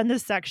trying to run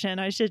this section?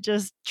 I should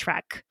just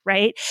trek,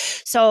 right?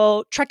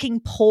 So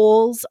trekking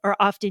poles are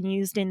often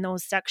used in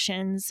those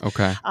sections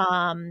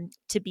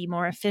to be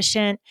more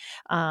efficient.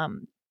 A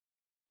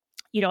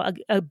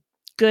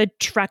good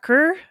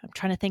trekker, I'm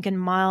trying to think in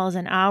miles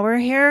an hour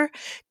here,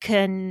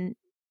 I'm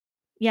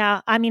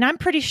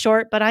pretty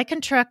short, but I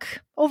can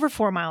trek over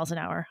 4 miles an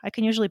hour. I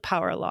can usually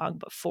power along,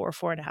 but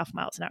 4.5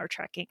 miles an hour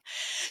trekking.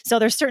 So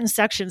there's certain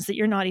sections that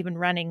you're not even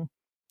running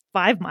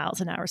 5 miles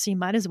an hour. So you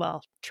might as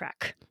well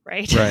trek,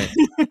 right?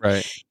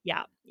 Right.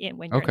 Yeah.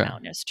 When you're in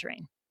mountainous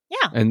terrain.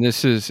 Yeah. And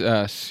this is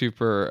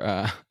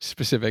super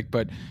specific,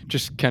 but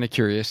just kind of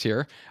curious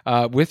here.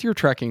 With your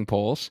trekking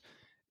poles,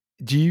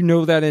 do you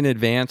know that in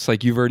advance?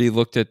 Like you've already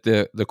looked at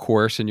the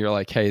course and you're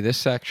like, hey, this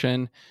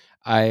section,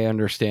 I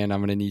understand I'm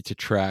going to need to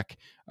trek.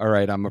 All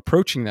right, I'm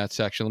approaching that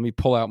section. Let me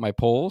pull out my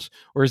poles.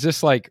 Or is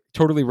this like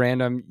totally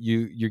random?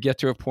 You get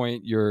to a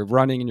point, you're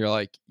running and you're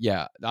like,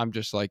 yeah, I'm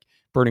just like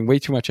burning way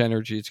too much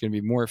energy. It's going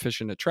to be more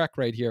efficient to trek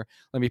right here.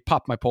 Let me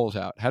pop my poles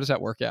out. How does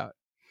that work out?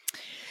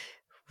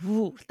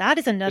 Ooh, that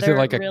is another. Is it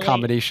like a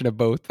combination of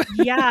both?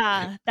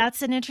 Yeah,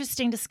 that's an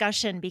interesting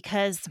discussion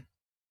because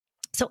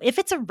so if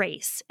it's a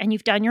race and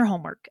you've done your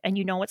homework and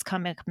you know what's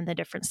coming up in the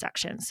different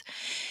sections,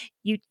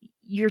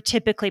 you're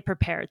typically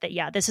prepared that,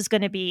 yeah, this is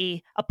going to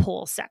be a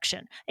pole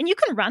section. And you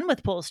can run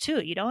with poles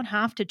too. You don't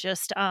have to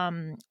just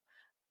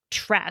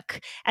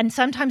trek. And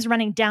sometimes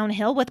running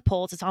downhill with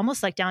poles, it's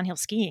almost like downhill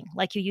skiing.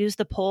 Like you use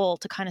the pole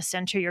to kind of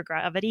center your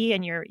gravity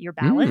and your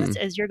balance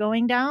as you're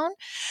going down.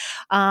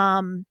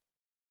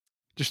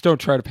 Just don't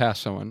try to pass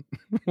someone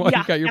while you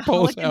Yeah, got your yeah,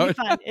 well, poles it can be out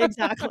fun.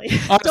 Exactly.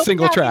 on a Don't be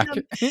single having track.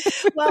 them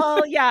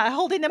well, yeah,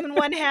 holding them in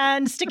one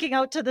hand, sticking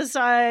out to the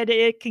side,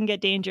 it can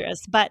get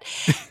dangerous. But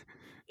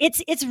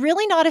it's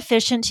really not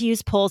efficient to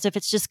use poles if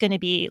it's just gonna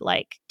be,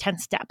 like, 10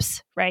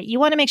 steps, right? You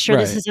wanna make sure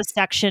this Right. is a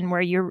section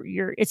where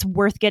you're it's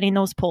worth getting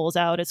those poles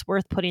out, it's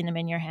worth putting them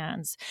in your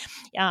hands.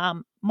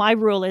 My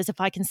rule is if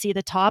I can see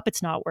the top,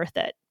 it's not worth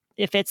it.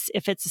 If it's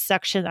a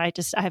section I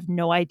have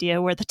no idea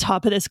where the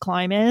top of this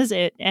climb is,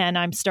 and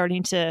I'm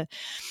starting to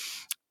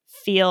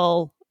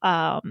feel,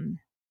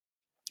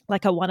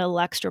 like I want a little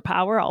extra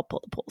power, I'll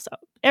pull the poles out.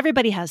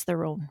 Everybody has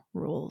their own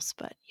rules,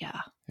 but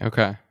yeah.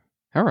 Okay.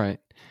 All right.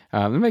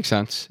 That makes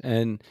sense.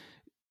 And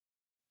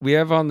we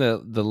have on the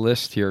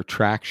list here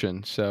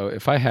traction. So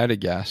if I had a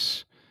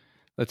guess,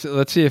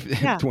 let's see if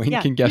Yeah, Dwayne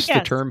yeah. can You guess the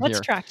guess. term What's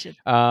here. traction?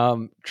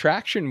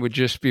 Traction would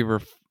just be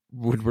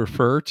would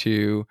refer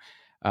to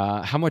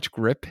how much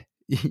grip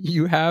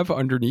you have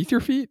underneath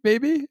your feet,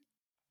 maybe.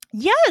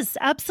 Yes,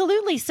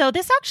 absolutely. So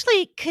this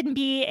actually can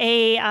be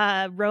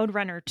a road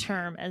runner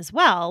term as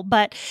well.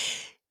 But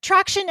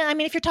traction, I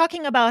mean, if you're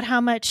talking about how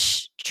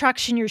much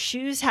traction your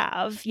shoes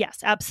have, yes,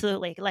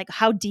 absolutely. Like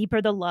how deep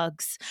are the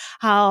lugs?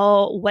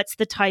 What's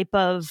the type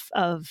of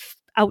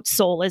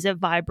outsole? Is it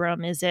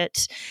Vibram? Is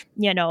it,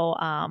 you know,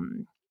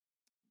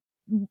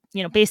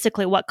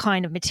 basically what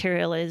kind of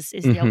material is the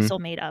Mm-hmm. outsole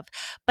made of.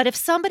 But if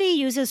somebody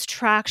uses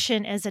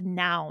traction as a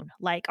noun,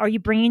 like, are you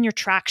bringing your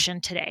traction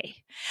today?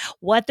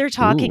 What they're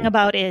talking Ooh.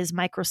 about is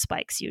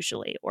microspikes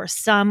usually, or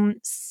some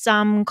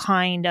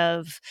kind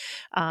of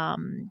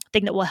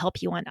thing that will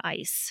help you on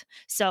ice.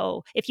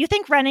 So if you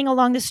think running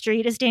along the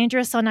street is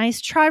dangerous on ice,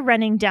 try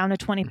running down a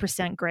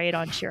 20% grade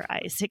onto your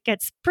ice. It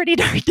gets pretty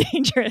darn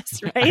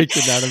dangerous, I right?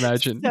 could not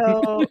imagine.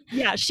 So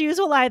yeah, shoes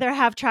will either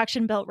have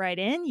traction built right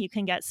in. You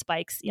can get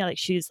spikes, like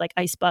shoes like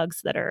ice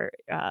bugs that are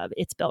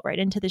it's built right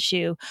into the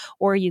shoe,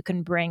 or you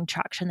can bring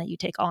traction that you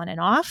take on and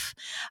off.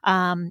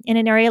 In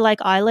an area like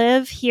I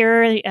live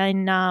here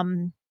in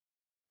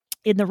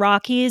the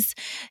Rockies,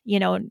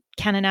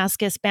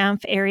 Kananaskis,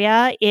 Banff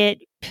area,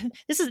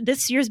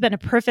 this year's been a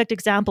perfect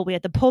example. We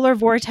had the polar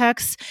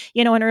vortex,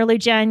 in early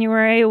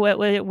January,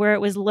 where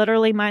it was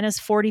literally minus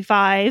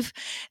 45,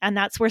 and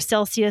that's where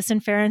Celsius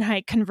and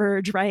Fahrenheit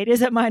converge, right?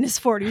 Is at minus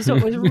 40, so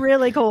it was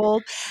really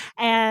cold.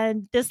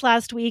 And this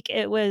last week,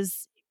 it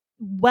was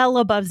well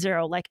above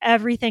zero, like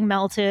everything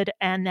melted,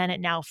 and then it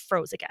now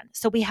froze again.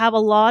 So we have a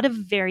lot of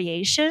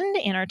variation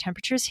in our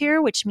temperatures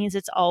here, which means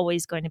it's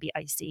always going to be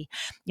icy.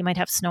 You might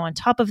have snow on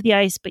top of the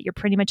ice, but you're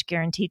pretty much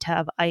guaranteed to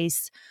have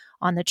ice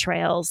on the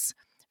trails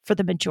for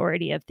the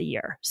majority of the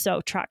year.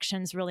 So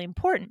traction is really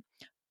important.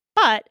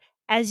 But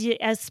as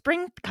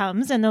spring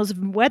comes and those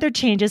weather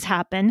changes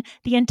happen,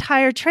 the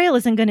entire trail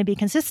isn't going to be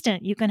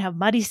consistent. You can have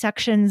muddy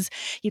sections,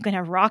 you can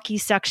have rocky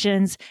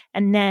sections,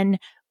 and then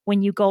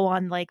when you go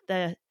on like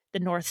the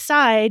north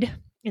side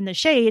in the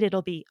shade,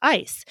 it'll be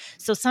ice.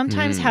 So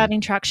sometimes Mm, having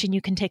traction you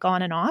can take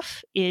on and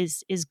off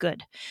is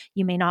good.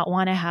 You may not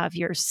want to have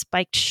your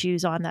spiked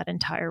shoes on that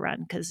entire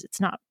run because it's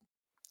not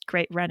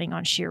great running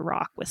on sheer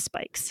rock with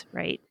spikes,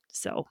 right?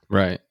 So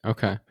right.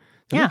 Okay.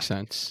 That yeah. makes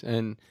sense.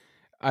 And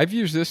I've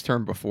used this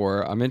term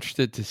before. I'm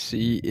interested to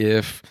see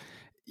if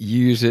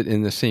you use it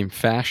in the same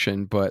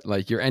fashion, but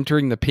like you're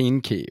entering the pain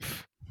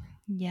cave.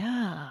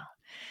 Yeah.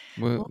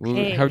 How would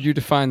Okay. you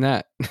define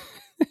that?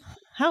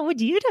 How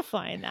would you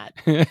define that,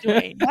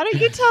 Dwayne? Why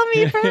don't you tell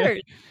me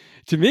first?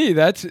 To me,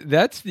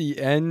 that's the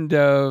end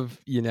of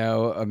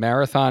a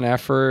marathon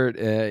effort,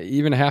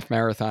 even a half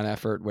marathon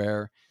effort,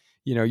 where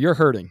you're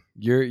hurting,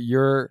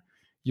 you're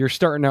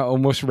starting to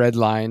almost red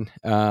line.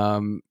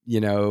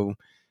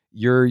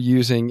 You're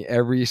using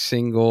every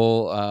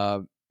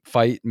single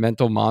fight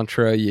mental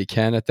mantra you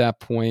can at that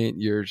point.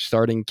 You're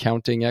starting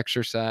counting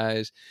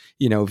exercise.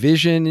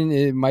 Vision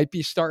it might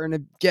be starting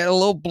to get a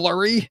little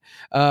blurry.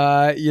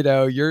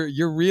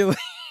 You're really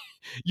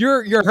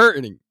you're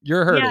hurting.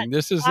 You're Yeah, hurting.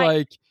 This is I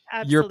like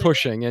you're absolutely.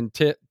 pushing and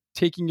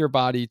taking your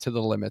body to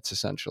the limits,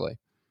 essentially.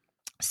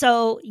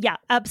 So yeah,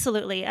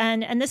 absolutely.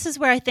 And this is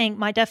where I think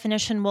my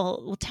definition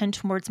will tend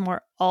towards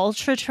more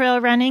ultra trail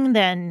running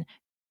than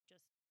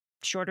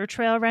shorter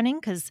trail running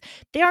because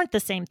they aren't the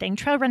same thing.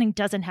 Trail running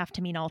doesn't have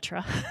to mean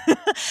ultra.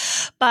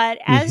 But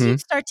as you Mm-hmm.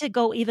 start to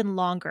go even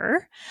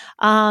longer,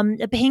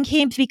 the pain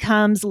cave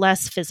becomes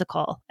less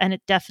physical and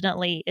it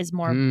definitely is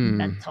more Hmm.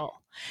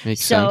 mental.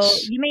 Makes So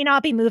sense. you may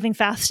not be moving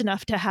fast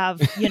enough to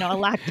have, a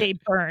lactate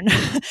burn,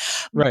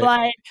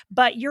 Right.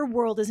 but your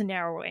world is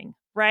narrowing,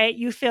 right?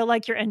 You feel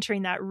like you're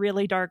entering that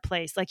really dark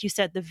place. Like you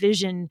said, the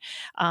vision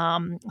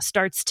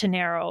starts to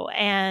narrow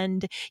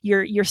and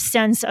your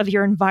sense of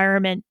your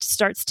environment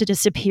starts to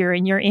disappear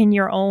and you're in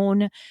your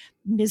own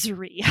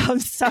misery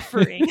of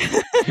suffering.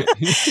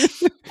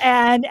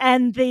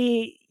 And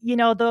the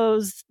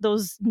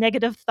those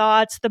negative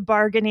thoughts, the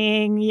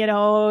bargaining,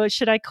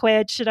 should I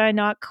quit, should I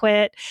not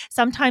quit?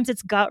 Sometimes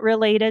it's gut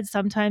related,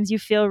 sometimes you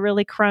feel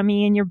really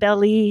crummy in your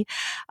belly,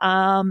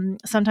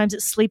 sometimes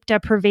it's sleep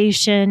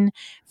deprivation.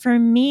 For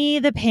me,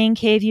 the pain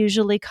cave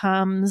usually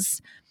comes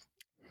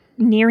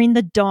nearing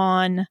the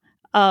dawn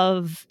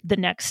of the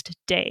next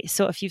day.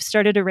 So if you've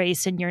started a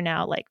race and you're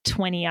now like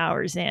 20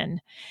 hours in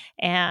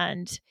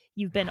and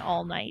you've been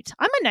all night.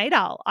 I'm a night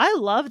owl. I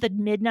love the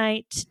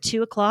midnight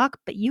 2 o'clock,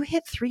 but you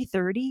hit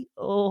 3:30.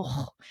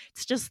 Oh,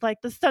 it's just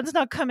like the sun's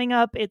not coming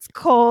up. It's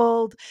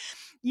cold.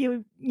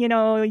 You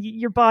know,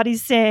 your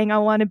body's saying, I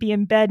want to be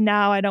in bed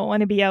now. I don't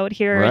want to be out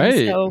here. And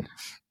Right. so,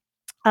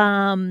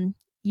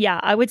 yeah,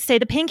 I would say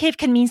the pain cave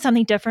can mean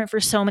something different for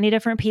so many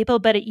different people,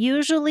 but it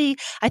usually,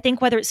 I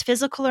think whether it's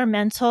physical or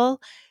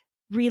mental,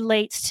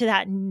 relates to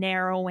that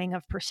narrowing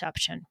of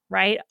perception,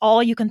 right?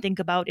 All you can think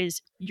about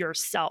is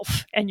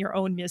yourself and your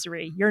own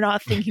misery. You're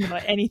not thinking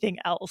about anything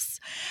else.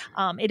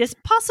 It is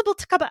possible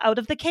to come out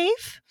of the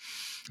cave.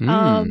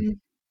 Mm.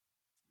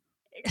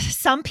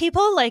 Some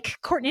people like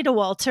Courtney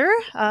DeWalter,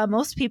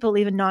 most people,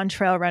 even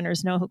non-trail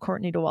runners, know who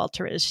Courtney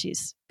DeWalter is.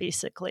 She's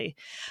basically,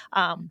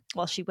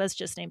 well, she was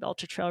just named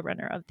Ultra Trail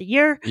Runner of the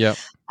Year. Yep.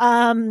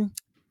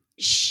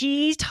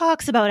 She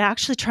talks about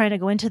actually trying to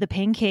go into the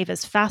pain cave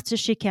as fast as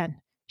she can.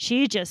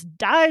 She just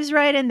dives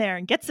right in there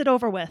and gets it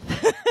over with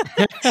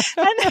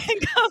and then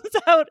comes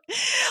out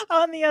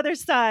on the other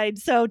side.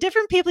 So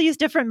different people use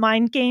different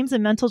mind games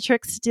and mental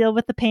tricks to deal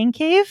with the pain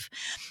cave.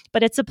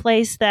 But it's a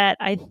place that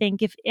I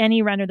think if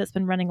any runner that's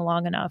been running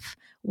long enough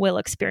will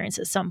experience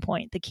at some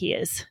point. The key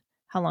is,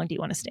 how long do you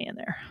want to stay in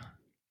there?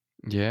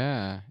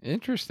 Yeah.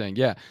 Interesting.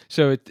 Yeah.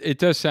 So it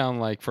does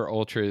sound like for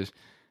ultras,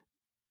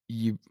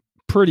 you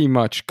pretty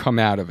much come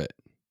out of it,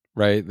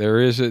 right? There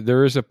is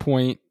a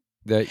point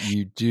that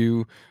you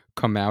do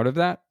come out of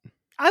that.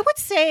 I would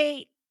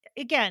say,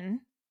 again,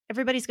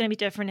 everybody's going to be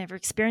different. Every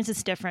experience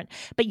is different.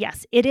 But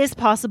yes, it is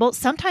possible.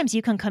 Sometimes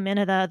you can come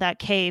into that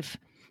cave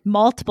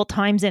multiple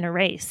times in a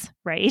race,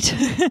 right?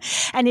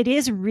 And it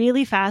is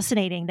really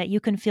fascinating that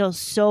you can feel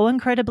so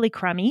incredibly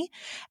crummy.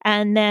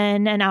 And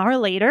then an hour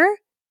later,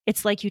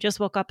 it's like you just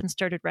woke up and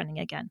started running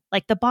again.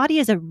 Like the body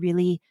is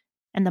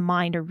and the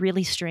mind are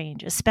really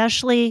strange,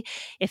 especially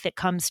if it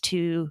comes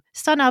to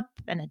sun up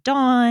and a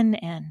dawn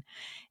and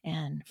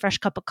fresh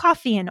cup of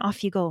coffee, and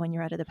off you go when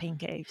you're out of the pain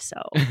cave.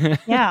 So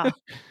yeah.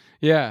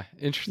 Yeah.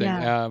 Interesting.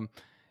 Yeah.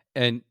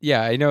 And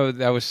yeah, I know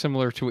that was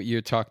similar to what you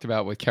had talked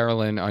about with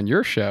Carolyn on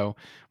your show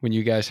when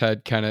you guys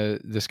had kind of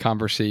this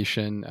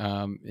conversation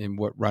in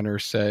what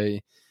runners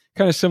say,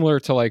 kind of similar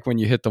to like when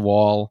you hit the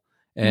wall.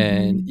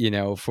 And,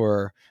 Mm-hmm.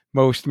 For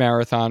most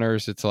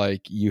marathoners, it's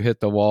like you hit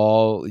the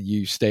wall,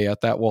 you stay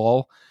at that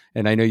wall.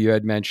 And I know you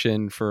had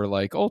mentioned for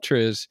like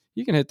ultras,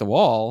 you can hit the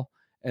wall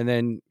and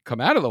then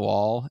come out of the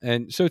wall.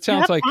 And so it You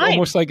sounds have like time.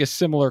 almost like a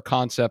similar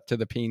concept to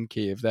the pain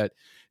cave that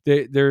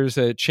there's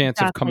a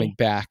chance of coming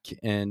Exactly. back.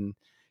 And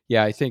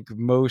yeah, I think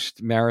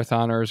most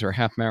marathoners or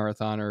half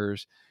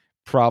marathoners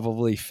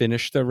probably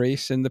finish the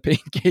race in the pain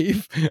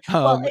cave.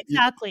 Well,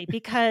 exactly,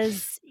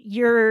 because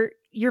you're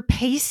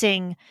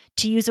pacing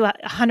to use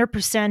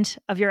 100%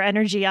 of your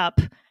energy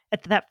up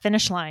at that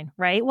finish line,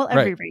 right? Well, Right,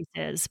 every race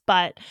is,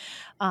 but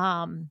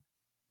um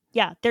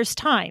yeah, there's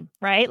time,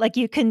 right? Like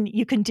you can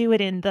do it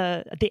in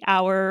the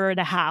hour and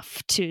a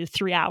half to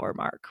 3 hour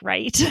mark,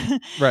 right?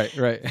 right,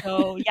 right.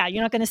 So yeah,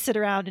 you're not going to sit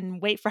around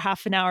and wait for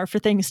half an hour for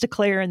things to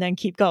clear and then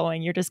keep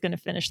going. You're just going to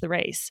finish the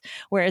race.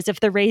 Whereas if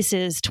the race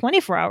is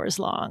 24 hours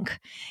long,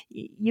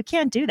 you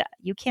can't do that.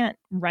 You can't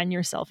run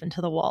yourself into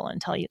the wall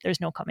and tell you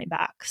there's no coming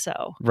back.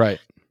 So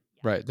Right.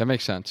 Right. That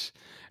makes sense.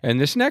 And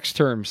this next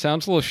term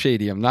sounds a little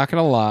shady. I'm not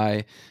going to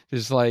lie. This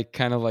is like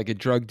kind of like a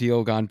drug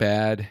deal gone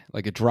bad,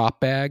 like a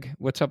drop bag.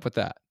 What's up with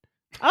that?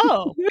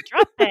 oh, a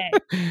drop bag.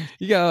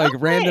 You got like Okay.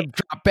 random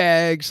drop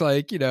bags,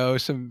 like,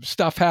 some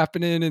stuff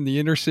happening in the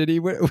inner city.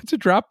 What's a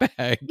drop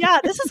bag? Yeah,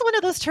 this is one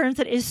of those terms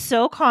that is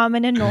so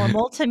common and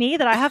normal to me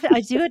that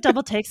I do a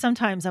double take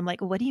sometimes. I'm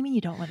like, what do you mean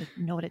you don't want to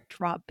know what a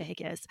drop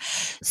bag is?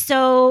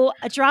 So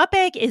a drop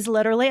bag is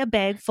literally a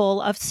bag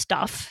full of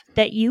stuff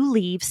that you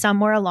leave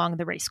somewhere along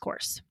the race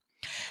course.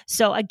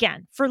 So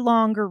again, for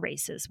longer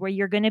races where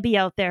you're going to be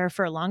out there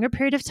for a longer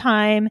period of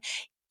time,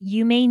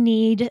 you may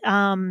need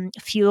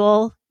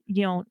fuel,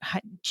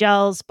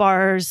 gels,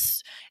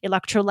 bars,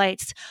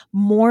 electrolytes,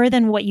 more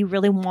than what you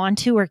really want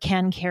to or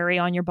can carry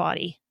on your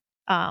body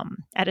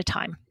at a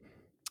time.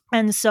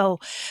 And so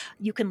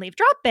you can leave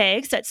drop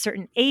bags at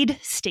certain aid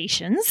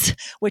stations,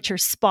 which are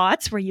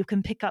spots where you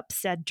can pick up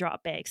said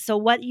drop bags. So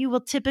what you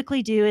will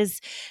typically do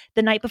is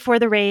the night before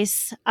the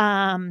race,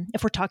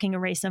 if we're talking a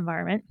race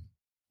environment,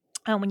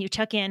 when you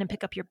check in and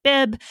pick up your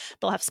bib,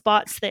 they'll have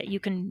spots that you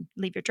can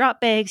leave your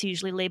drop bags. You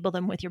usually label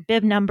them with your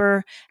bib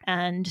number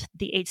and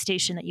the aid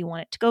station that you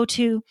want it to go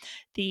to.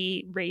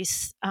 The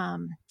race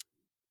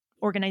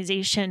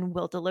organization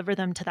will deliver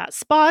them to that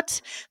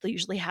spot. They'll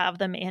usually have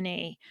them in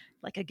a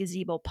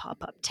gazebo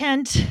pop-up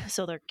tent,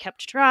 so they're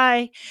kept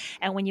dry.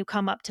 And when you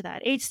come up to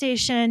that aid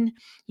station,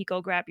 you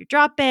go grab your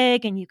drop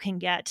bag and you can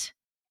get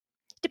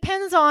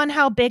depends on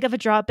how big of a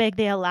drop bag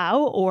they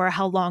allow or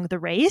how long the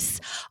race.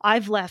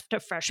 I've left a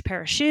fresh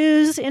pair of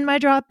shoes in my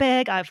drop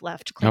bag. I've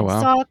left Oh, clean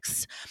wow.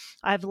 socks.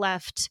 I've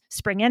left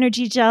spring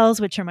energy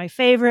gels, which are my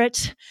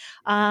favorite.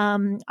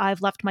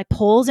 I've left my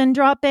poles in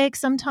drop bags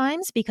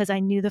sometimes because I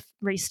knew the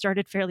race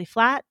started fairly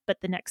flat,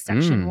 but the next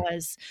section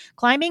was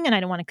climbing and I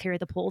didn't want to carry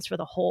the poles for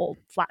the whole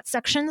flat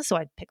section. So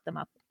I'd pick them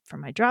up from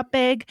my drop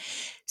bag.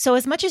 So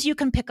as much as you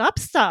can pick up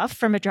stuff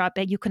from a drop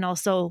bag, you can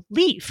also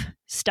leave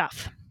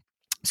stuff.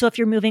 So if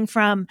you're moving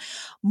from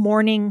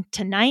morning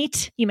to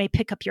night, you may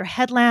pick up your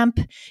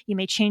headlamp, you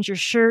may change your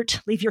shirt,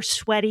 leave your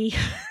sweaty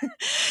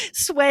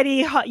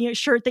hot,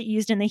 shirt that you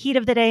used in the heat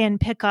of the day and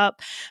pick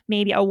up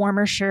maybe a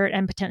warmer shirt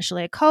and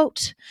potentially a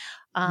coat.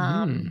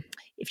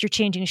 If you're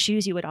changing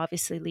shoes, you would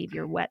obviously leave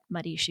your wet,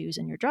 muddy shoes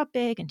in your drop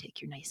bag and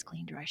take your nice,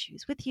 clean, dry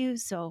shoes with you.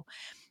 So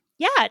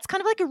yeah, it's kind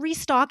of like a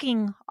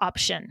restocking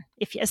option,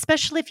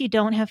 especially if you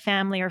don't have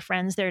family or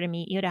friends there to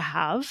meet you to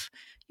have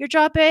your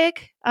drop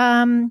bag,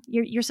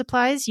 your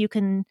supplies, you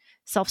can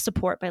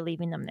self-support by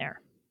leaving them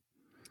there.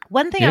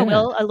 One thing a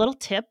little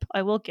tip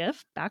I will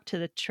give back to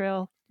the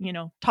trail,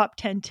 top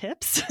 10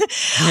 tips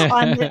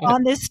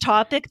on this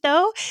topic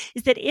though,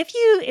 is that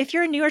if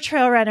you're a newer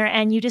trail runner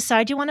and you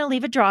decide you want to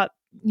leave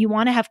you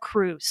want to have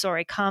crew,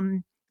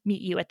 come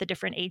meet you at the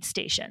different aid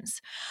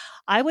stations.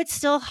 I would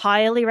still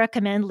highly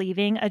recommend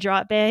leaving a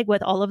drop bag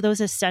with all of those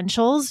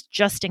essentials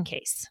just in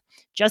case.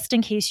 Just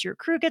in case your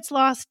crew gets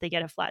lost, they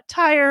get a flat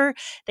tire,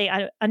 they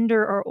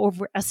under or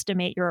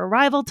overestimate your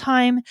arrival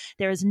time.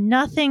 There is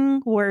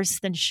nothing worse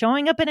than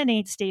showing up at an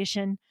aid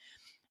station,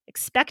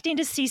 expecting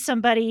to see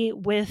somebody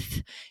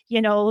with,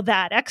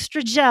 that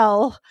extra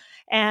gel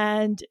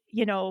and,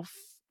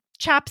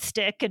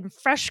 chapstick and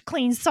fresh,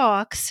 clean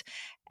socks,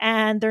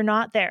 and they're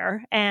not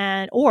there.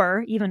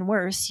 Or even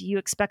worse, you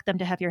expect them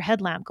to have your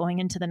headlamp going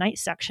into the night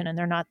section and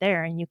they're not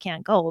there and you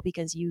can't go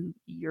because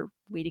you're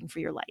waiting for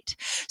your light.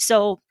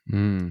 So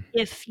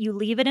if you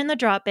leave it in the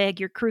drop bag,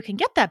 your crew can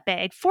get that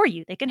bag for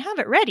you. They can have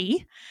it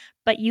ready,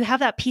 but you have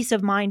that peace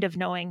of mind of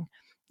knowing,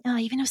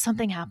 even if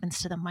something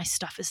happens to them, my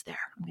stuff is there.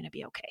 I'm going to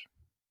be okay.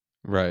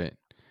 Right.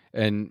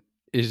 And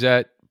is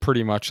that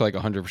pretty much like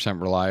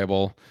 100%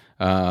 reliable?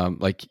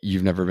 Like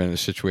you've never been in a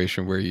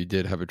situation where you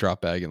did have a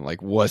drop bag and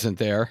like wasn't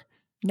there?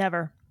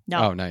 Never.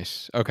 No. Oh,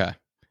 nice. Okay.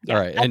 Yeah,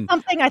 all right. That's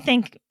something I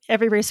think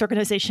every race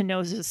organization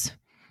knows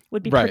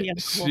would be pretty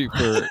uncool.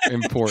 Super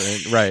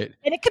important. Right.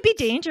 And it could be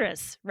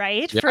dangerous,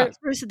 right? Yeah. For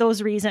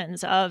those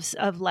reasons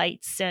of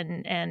lights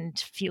and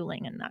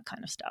fueling and that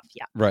kind of stuff.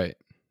 Yeah. Right.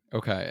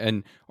 Okay.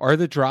 And are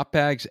the drop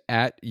bags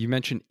you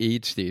mentioned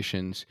aid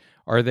stations,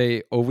 are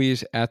they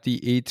always at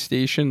the aid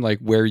station, like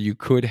where you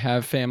could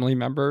have family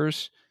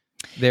members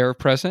there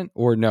present,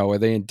 or no? Are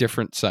they in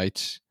different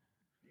sites?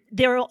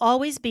 There will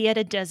always be at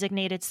a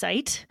designated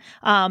site,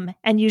 and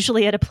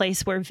usually at a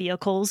place where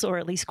vehicles or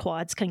at least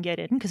quads can get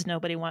in because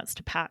nobody wants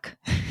to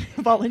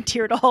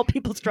volunteer to haul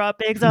people's drop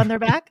bags on their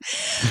back.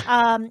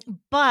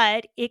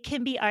 But it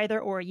can be either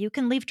or. You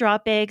can leave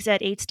drop bags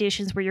at aid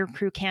stations where your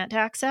crew can't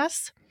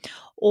access,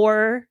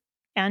 or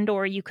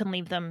you can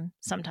leave them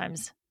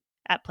sometimes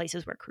at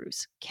places where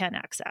crews can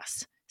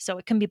access. So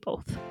it can be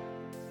both.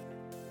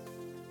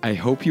 I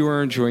hope you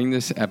are enjoying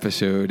this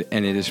episode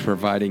and it is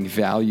providing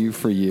value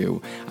for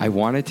you. I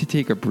wanted to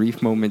take a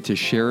brief moment to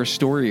share a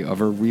story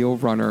of a real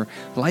runner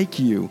like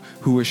you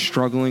who is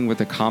struggling with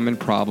a common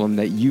problem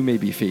that you may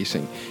be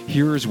facing.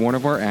 Here is one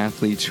of our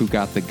athletes who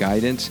got the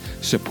guidance,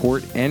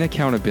 support, and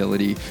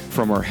accountability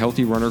from our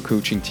Healthy Runner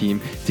coaching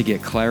team to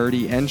get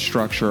clarity and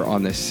structure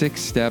on the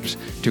 6 steps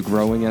to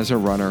growing as a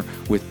runner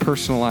with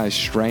personalized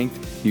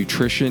strength,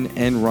 nutrition,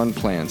 and run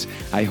plans.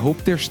 I hope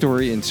their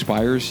story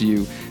inspires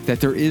you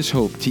that there is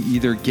hope to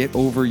either get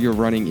over your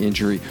running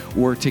injury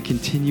or to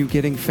continue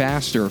getting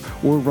faster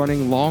or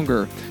running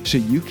longer so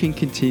you can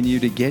continue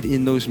to get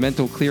in those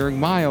mental clearing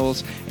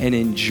miles and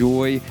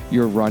enjoy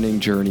your running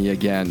journey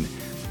again.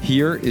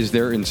 Here is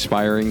their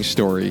inspiring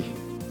story.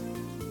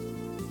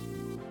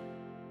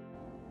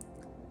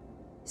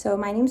 So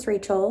my name's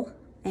Rachel,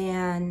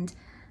 and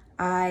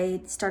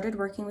I started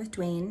working with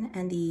Dwayne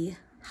and the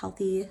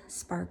Healthy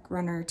Spark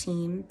Runner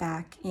team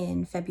back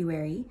in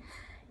February.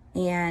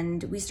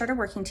 And we started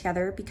working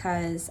together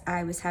because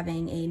I was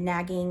having a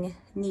nagging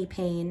knee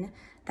pain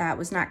that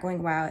was not going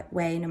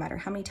away no matter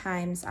how many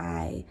times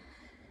I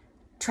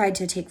tried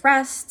to take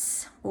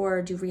rests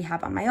or do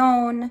rehab on my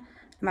own. No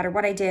matter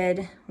what I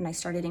did, when I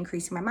started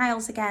increasing my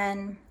miles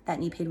again, that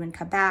knee pain would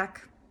come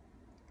back.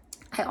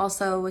 I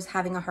also was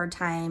having a hard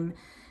time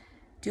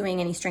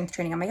doing any strength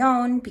training on my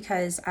own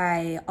because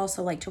I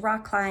also like to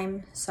rock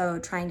climb. So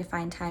trying to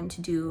find time to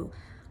do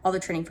all the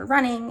training for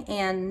running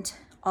and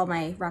all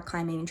my rock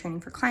climbing and training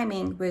for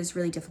climbing was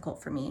really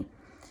difficult for me.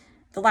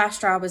 The last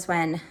straw was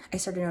when I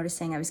started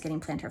noticing I was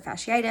getting plantar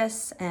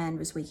fasciitis and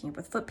was waking up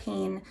with foot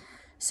pain.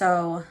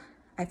 So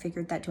I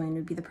figured that Dwayne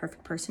would be the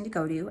perfect person to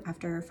go to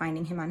after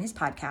finding him on his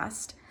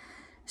podcast.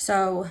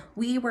 So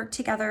we worked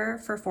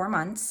together for 4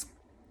 months.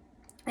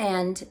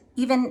 And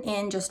even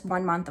in just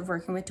 1 month of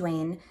working with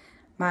Dwayne,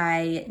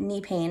 my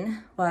knee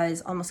pain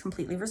was almost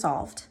completely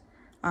resolved.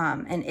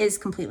 and is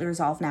completely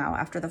resolved now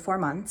after the 4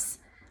 months.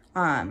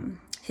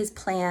 His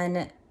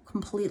plan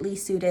completely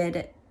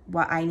suited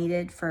what I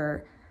needed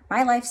for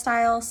my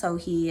lifestyle. So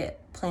he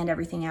planned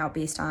everything out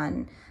based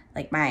on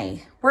like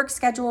my work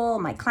schedule,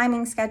 my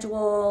climbing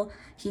schedule.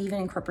 He even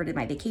incorporated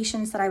my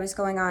vacations that I was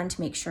going on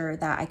to make sure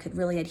that I could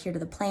really adhere to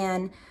the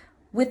plan,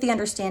 with the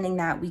understanding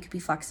that we could be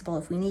flexible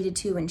if we needed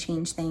to and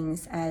change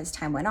things as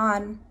time went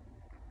on.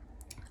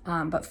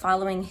 But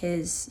following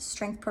his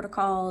strength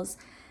protocols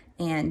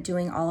and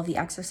doing all of the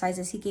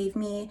exercises he gave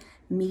me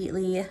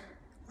immediately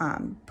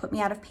put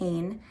me out of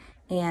pain.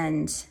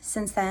 And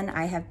since then,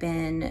 I have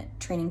been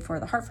training for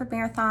the Hartford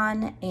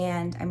Marathon,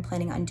 and I'm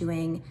planning on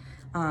doing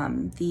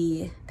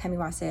the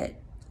Pemigewasset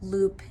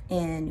Loop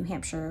in New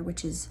Hampshire,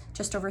 which is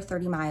just over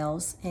 30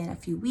 miles in a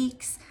few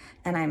weeks.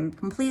 And I'm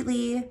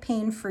completely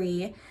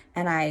pain-free,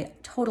 and I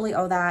totally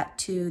owe that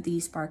to the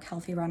Spark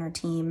Healthy Runner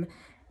team.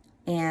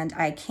 And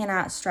I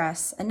cannot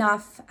stress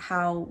enough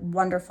how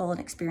wonderful an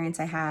experience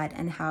I had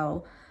and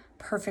how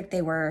perfect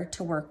they were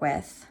to work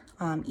with.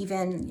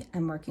 Even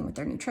I'm working with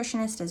their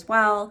nutritionist as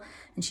well,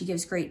 and she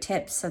gives great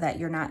tips so that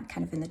you're not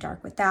kind of in the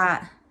dark with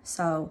that.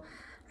 So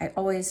I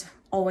always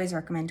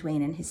recommend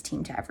Dwayne and his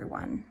team to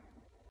everyone.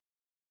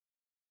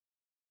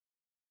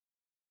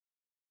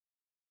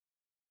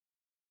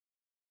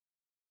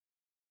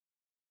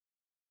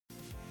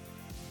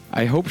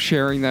 I hope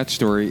sharing that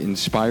story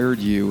inspired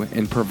you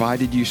and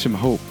provided you some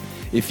hope.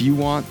 If you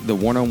want the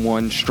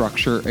one-on-one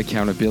structure,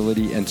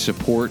 accountability, and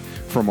support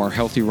from our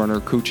Healthy Runner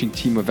coaching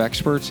team of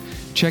experts,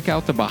 check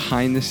out the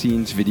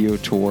behind-the-scenes video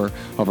tour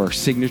of our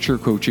signature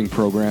coaching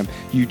program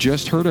you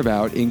just heard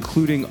about,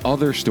 including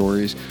other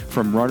stories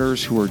from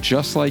runners who are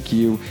just like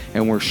you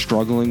and were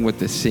struggling with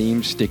the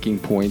same sticking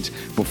points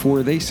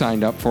before they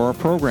signed up for our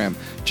program.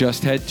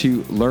 Just head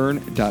to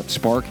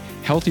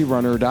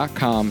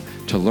learn.sparkhealthyrunner.com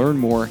to learn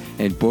more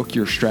and book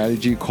your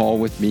strategy call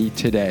with me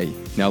today.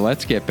 Now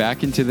let's get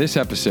back into this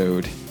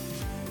episode.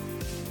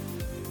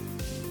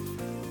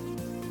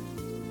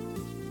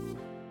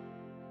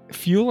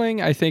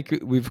 Fueling, I think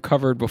we've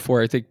covered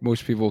before. I think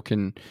most people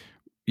can,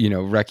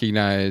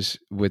 recognize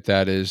what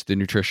that is, the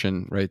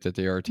nutrition, right, that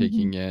they are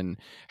taking in.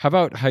 How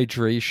about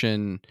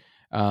hydration?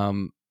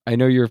 I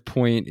know your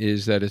point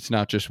is that it's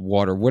not just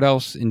water. What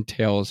else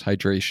entails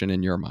hydration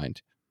in your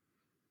mind?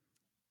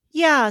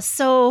 Yeah.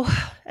 So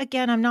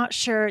again, I'm not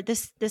sure.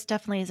 This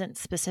definitely isn't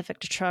specific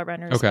to trail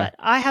runners, Okay. but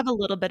I have a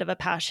little bit of a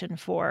passion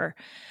for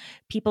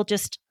people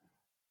just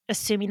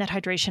assuming that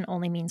hydration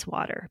only means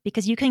water,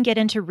 because you can get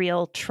into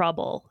real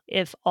trouble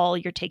if all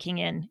you're taking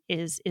in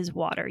is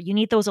water. You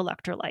need those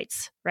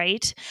electrolytes,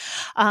 right?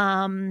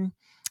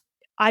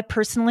 I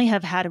personally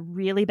have had a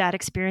really bad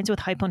experience with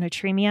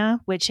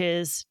hyponatremia, which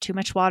is too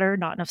much water,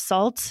 not enough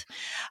salt.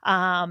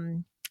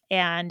 And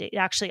it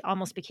actually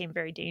almost became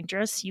very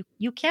dangerous.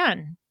 You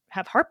can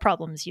have heart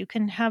problems, you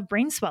can have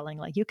brain swelling,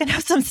 like you can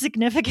have some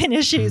significant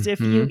issues if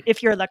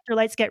your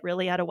electrolytes get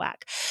really out of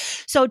whack.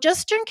 So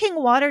just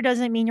drinking water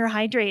doesn't mean you're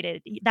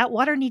hydrated. That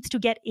water needs to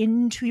get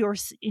into your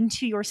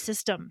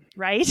system,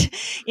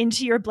 right?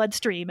 Into your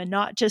bloodstream, and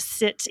not just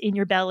sit in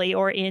your belly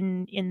or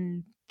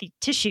in the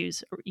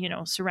tissues,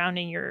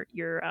 surrounding your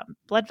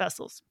blood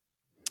vessels.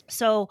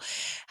 So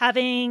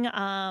having,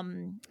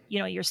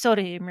 your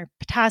sodium, your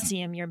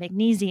potassium, your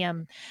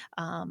magnesium,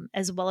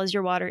 as well as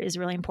your water is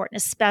really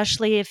important,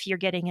 especially if you're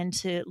getting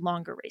into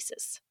longer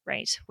races,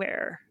 right?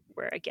 Where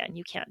again,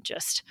 you can't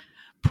just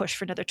push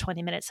for another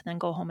 20 minutes and then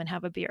go home and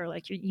have a beer.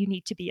 Like you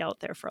need to be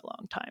out there for a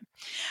long time.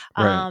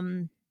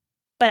 Right.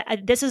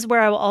 But this is where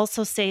I will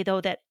also say,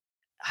 though, that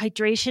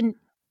hydration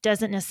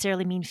doesn't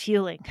necessarily mean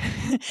fueling.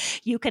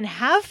 You can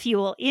have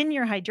fuel in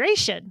your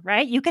hydration,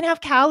 right? You can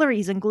have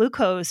calories and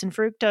glucose and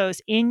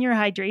fructose in your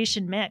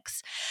hydration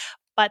mix,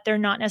 but they're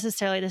not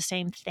necessarily the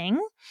same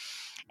thing.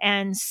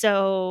 And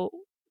so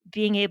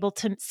being able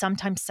to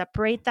sometimes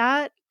separate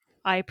that,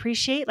 I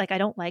appreciate. Like, I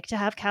don't like to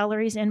have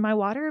calories in my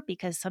water,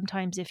 because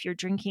sometimes if you're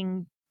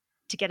drinking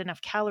to get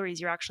enough calories,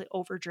 you're actually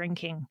over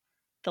drinking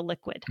the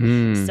liquid.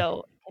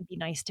 So it can be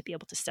nice to be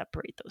able to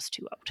separate those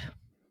two out.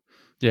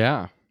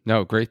 Yeah.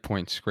 No, great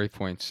points. Great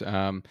points.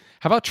 How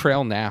about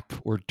trail nap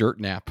or dirt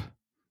nap?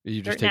 Are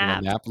you just Dirt taking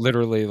a naps. nap,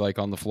 literally like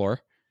on the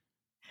floor?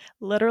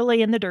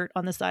 Literally in the dirt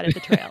on the side of the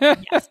trail.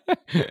 Yes.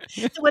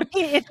 So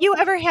if you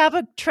ever have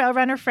a trail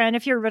runner friend,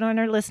 if you're a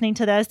runner listening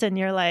to this and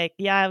you're like,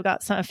 yeah, I've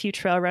got a few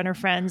trail runner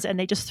friends, and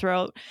they just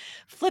throw out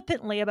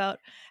flippantly about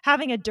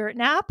having a dirt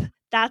nap,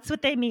 that's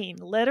what they mean.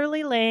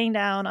 Literally laying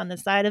down on the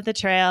side of the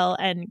trail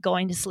and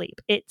going to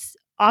sleep. It's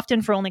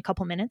often for only a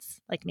couple minutes,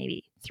 like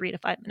maybe 3 to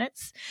 5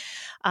 minutes,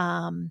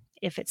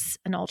 if it's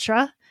an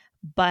ultra.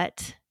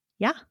 But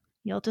yeah,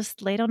 you'll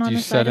just lay down Do on you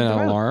the set side of an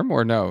the road. alarm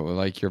or no?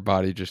 Like your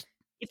body just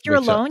If you're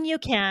wakes up? alone, you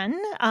can.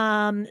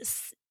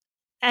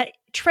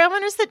 Trail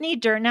runners that need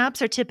dirt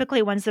naps are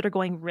typically ones that are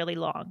going really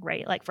long,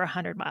 right? Like for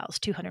 100 miles,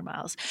 200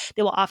 miles.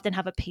 They will often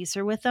have a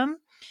pacer with them,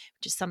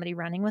 which is somebody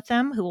running with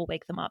them who will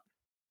wake them up.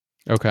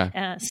 Okay.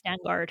 Stand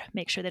guard,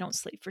 make sure they don't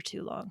sleep for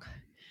too long.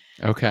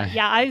 Okay.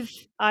 Yeah,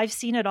 I've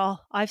seen it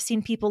all. I've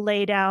seen people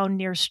lay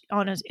down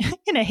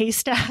in a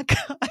haystack.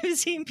 I've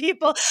seen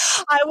people.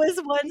 I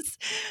was once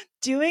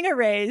doing a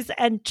race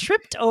and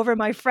tripped over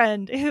my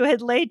friend who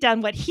had laid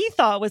down what he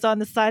thought was on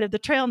the side of the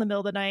trail in the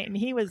middle of the night, and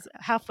he was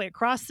halfway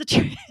across the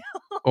trail.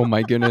 Oh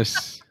my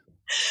goodness.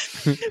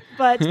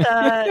 But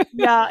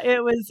yeah,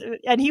 it was,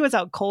 and he was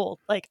out cold,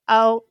 like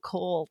out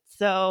cold.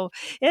 So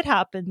it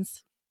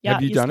happens. Yeah,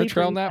 Have you you done a sleep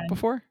where trail you nap can.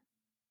 before?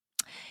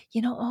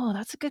 Oh,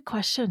 that's a good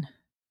question.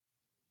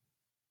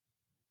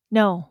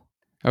 No,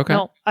 Okay.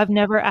 no, I've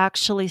never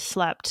actually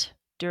slept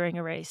during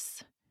a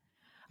race.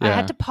 I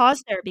had Yeah. to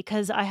pause there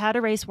because I had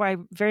a race where I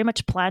very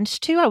much planned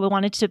to. I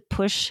wanted to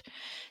push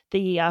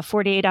the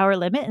 48-hour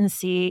limit and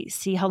see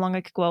how long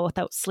I could go out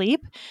without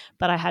sleep,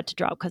 but I had to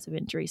drop because of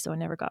injury, so I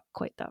never got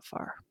quite that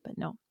far. But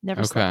no,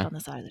 never slept Okay. on the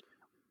side of it.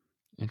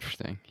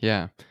 Interesting.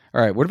 Yeah.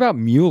 All right. What about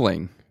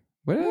muling?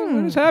 What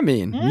does that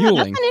mean? Yeah, that's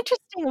Muling. an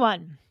interesting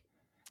one.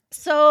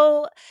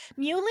 So,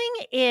 muling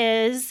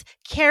is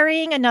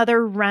carrying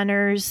another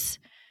runner's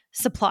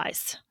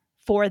supplies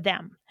for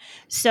them.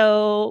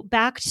 So,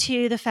 back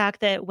to the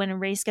fact that when a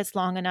race gets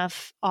long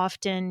enough,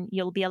 often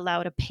you'll be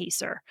allowed a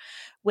pacer,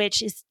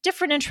 which is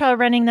different in trail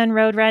running than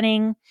road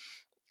running.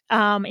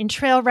 In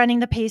trail running,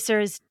 the pacer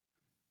is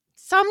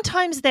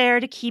sometimes there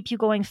to keep you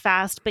going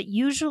fast, but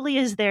usually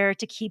is there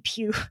to keep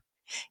you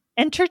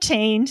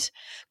entertained,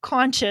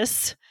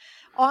 conscious,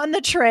 on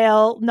the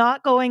trail,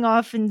 not going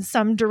off in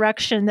some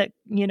direction that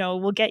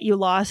will get you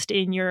lost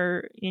in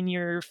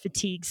your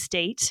fatigue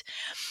state.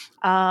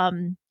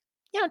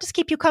 Just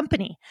keep you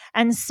company.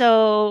 And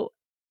so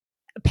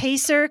a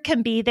pacer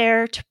can be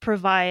there to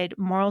provide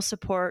moral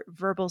support,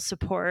 verbal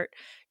support,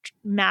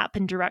 map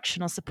and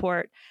directional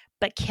support,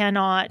 but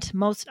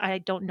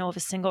I don't know of a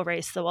single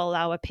race that will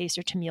allow a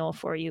pacer to mule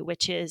for you,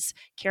 which is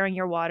carrying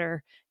your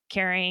water,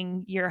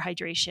 carrying your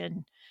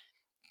hydration,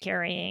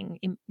 carrying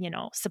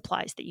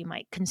supplies that you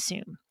might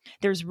consume.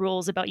 There's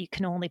rules about you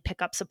can only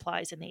pick up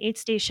supplies in the aid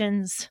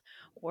stations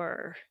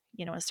or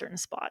in certain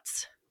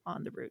spots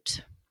on the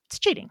route. It's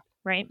cheating,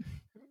 right?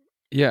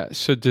 Yeah.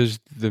 So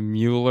does the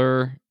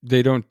muler,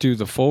 they don't do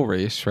the full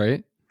race,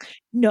 right?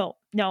 No,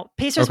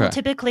 pacers will Okay.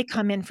 typically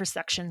come in for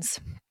sections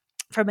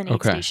from an aid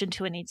Okay. station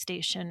to an aid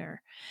station,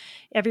 or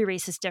every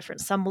race is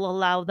different. Some will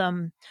allow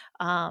them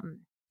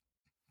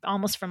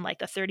almost from like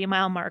the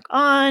 30-mile mark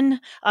on.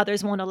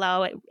 Others won't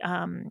allow it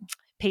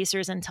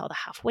pacers until the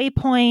halfway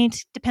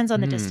point. Depends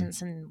on the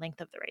distance and length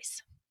of the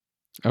race.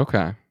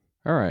 Okay.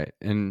 All right.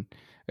 And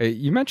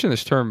you mentioned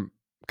this term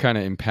kind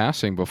of in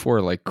passing before,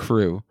 like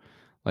crew,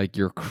 like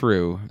your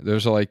crew.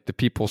 Those are like the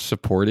people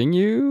supporting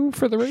you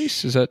for the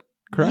race. Is that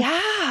correct?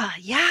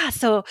 Yeah.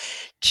 So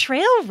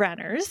trail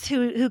runners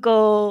who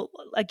go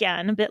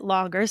again a bit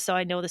longer. So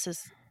I know this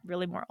is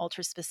really more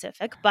ultra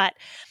specific, but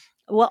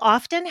will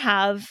often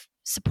have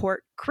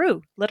support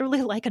crew,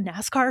 literally like a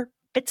NASCAR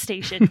pit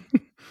station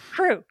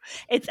crew.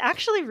 It's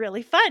actually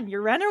really fun.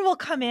 Your runner will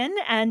come in,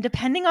 and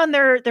depending on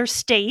their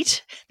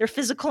state, their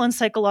physical and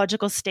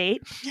psychological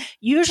state,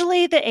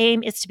 usually the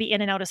aim is to be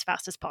in and out as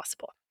fast as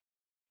possible.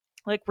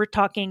 Like we're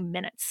talking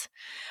minutes,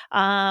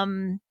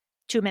 2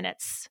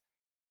 minutes,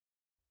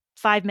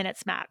 5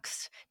 minutes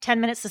max.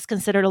 10 minutes is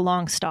considered a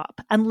long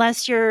stop.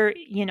 Unless you're,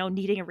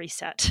 needing a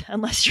reset,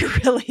 unless you're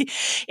really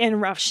in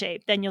rough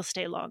shape, then you'll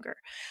stay longer.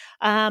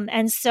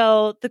 And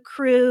so the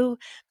crew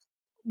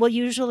will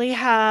usually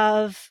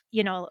have,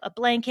 a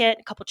blanket,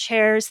 a couple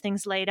chairs,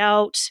 things laid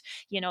out,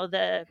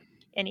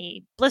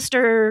 any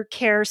blister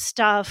care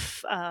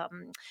stuff,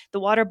 the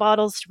water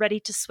bottles ready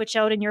to switch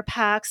out in your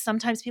packs.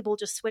 Sometimes people will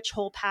just switch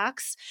whole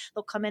packs.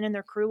 They'll come in and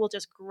their crew will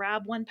just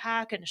grab one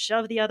pack and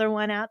shove the other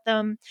one at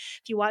them.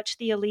 If you watch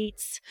the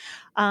elites,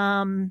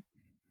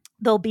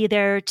 they'll be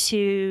there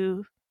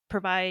to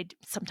provide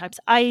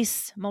sometimes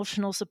ice,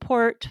 emotional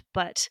support,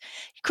 but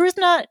crew is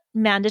not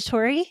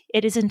mandatory.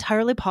 It is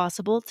entirely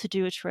possible to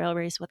do a trail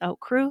race without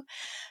crew.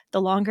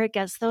 The longer it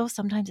gets, though,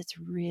 sometimes it's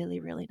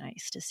really, really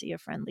nice to see a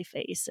friendly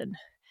face and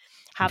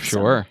I'm have some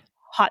sure.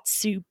 hot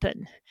soup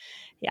and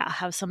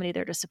have somebody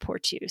there to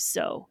support you.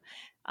 So,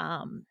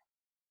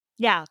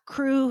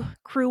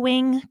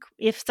 crewing.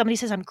 If somebody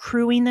says I'm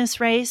crewing this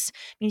race,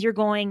 means you're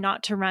going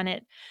not to run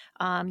it.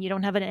 You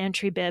don't have an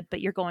entry bib,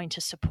 but you're going to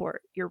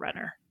support your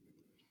runner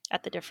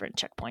at the different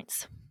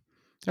checkpoints.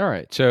 All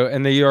right. So,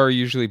 and they are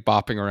usually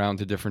bopping around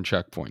to different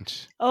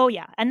checkpoints. Oh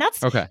yeah, and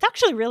it's Okay.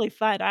 actually really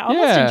fun. I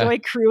almost Yeah. enjoy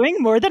crewing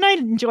more than I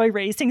enjoy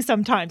racing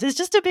sometimes. It's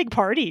just a big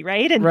party,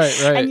 right? And Right.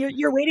 and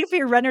you're waiting for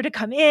your runner to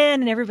come in,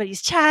 and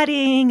everybody's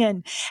chatting,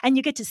 and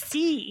you get to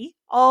see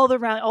all the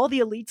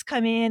elites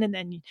come in, and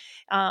then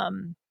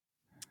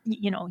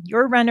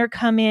your runner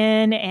come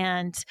in,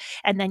 and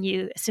then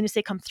you, as soon as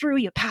they come through,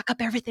 you pack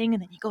up everything,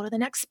 and then you go to the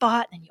next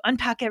spot and you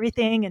unpack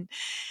everything, and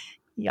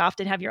you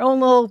often have your own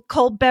little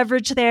cold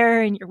beverage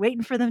there, and you're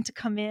waiting for them to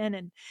come in.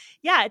 And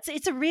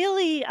it's a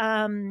really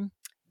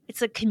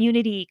it's a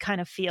community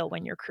kind of feel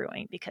when you're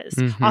crewing, because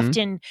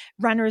often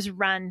runners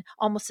run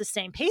almost the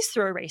same pace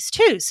through a race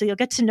too, so you'll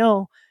get to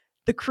know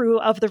the crew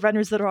of the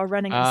runners that are all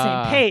running at the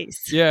same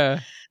pace.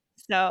 Yeah.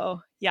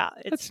 So Yeah,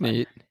 it's That's fun.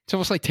 neat. It's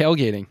almost like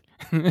tailgating.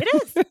 It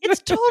is.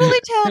 It's totally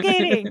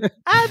tailgating.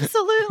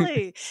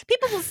 Absolutely.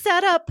 People will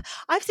set up,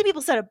 I've seen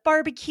people set up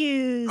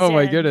barbecues Oh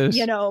my and, goodness.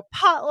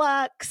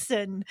 potlucks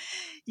and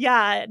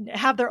and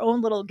have their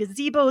own little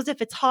gazebos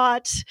if it's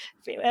hot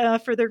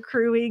for their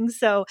crewing.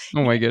 So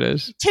Oh my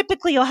goodness.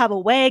 typically you'll have a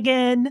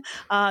wagon,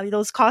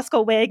 those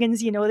Costco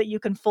wagons, that you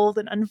can fold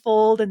and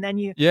unfold, and then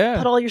you Yeah.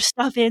 put all your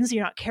stuff in so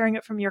you're not carrying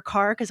it from your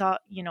car because,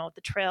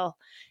 the trail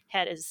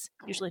head is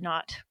usually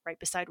not right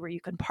beside where you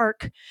can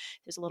park.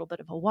 There's a little bit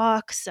of a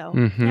walk. So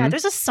Mm-hmm.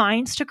 there's a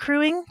science to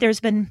crewing. There's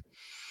been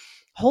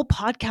a whole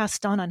podcast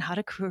done on how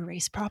to crew a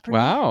race properly.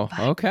 Wow.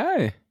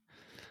 Okay.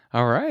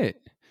 All right.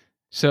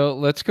 So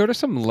let's go to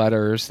some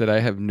letters that I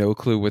have no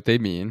clue what they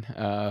mean.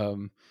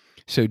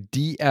 So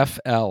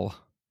DFL.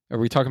 Are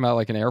we talking about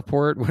like an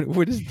airport?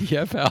 What is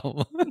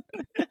DFL?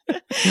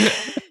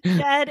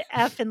 Dead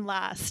F and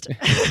last.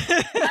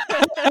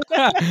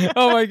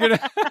 Oh my goodness.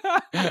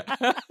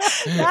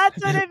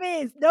 That's what it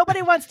means.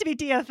 Nobody wants to be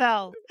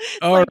DFL.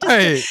 All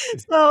right.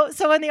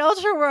 So in the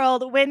ultra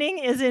world, winning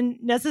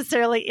isn't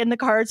necessarily in the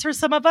cards for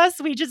some of us.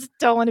 We just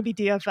don't want to be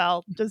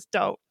DFL. Just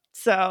don't.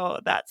 So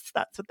that's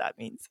what that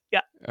means.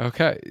 Yeah.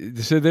 Okay.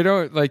 So they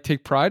don't like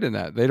take pride in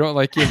that. They don't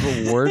like give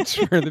awards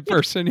for the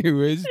person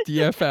who is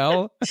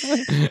DFL.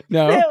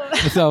 No,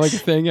 it's not like a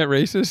thing at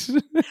races.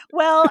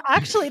 Well,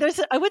 actually,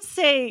 I would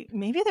say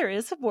maybe there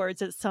is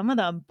awards at some of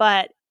them,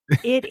 but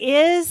it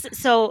is.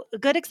 So a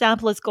good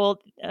example is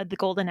the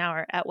golden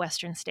hour at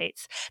Western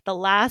States. The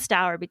last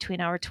hour between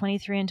hour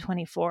 23 and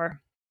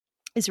 24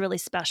 is really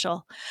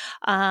special.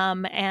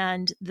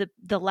 And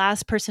the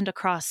last person to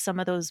cross some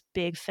of those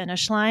big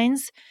finish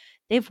lines,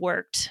 they've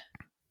worked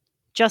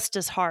just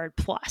as hard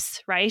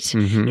plus, right?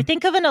 Mm-hmm. You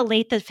think of an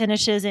elite that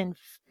finishes in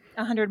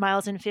 100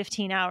 miles in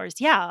 15 hours.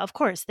 Yeah, of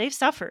course, they've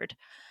suffered.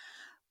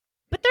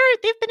 But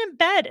they've been in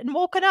bed and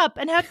woken up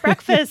and had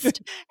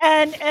breakfast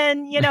and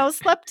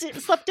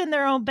slept in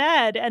their own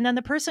bed. And then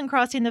the person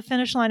crossing the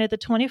finish line at the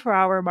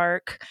 24-hour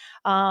mark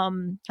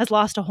has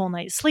lost a whole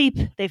night's sleep.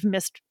 They've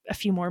missed a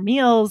few more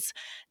meals.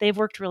 They've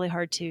worked really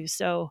hard too.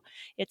 So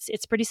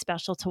it's pretty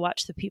special to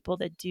watch the people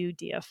that do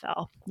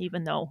DFL,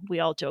 even though we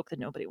all joke that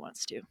nobody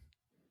wants to.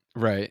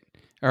 Right.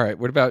 All right.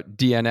 What about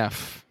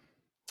DNF?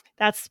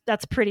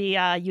 That's pretty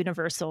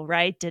universal,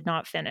 right? Did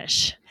not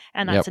finish,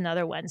 and that's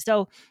another one.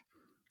 So.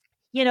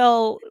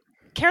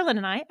 Carolyn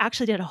and I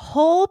actually did a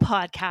whole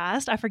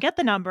podcast. I forget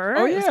the number.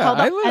 Oh, yeah. It was called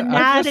The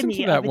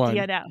Anatomy that of a one.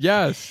 DNF.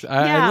 Yes.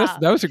 That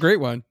was a great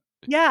one.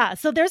 Yeah.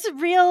 So there's a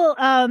real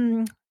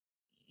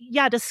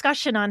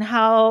discussion on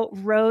how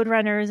road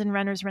runners and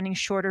runners running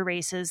shorter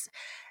races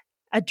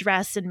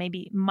address and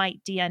maybe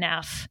might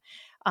DNF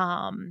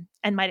and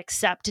might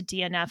accept a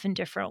DNF in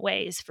different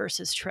ways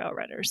versus trail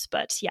runners.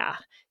 But yeah,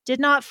 did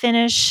not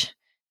finish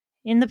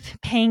in the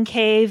pain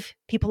cave.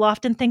 People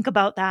often think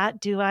about that.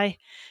 Do I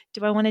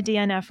want a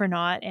DNF or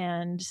not?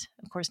 And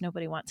of course,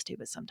 nobody wants to,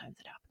 but sometimes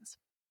it happens.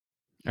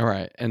 All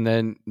right. And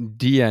then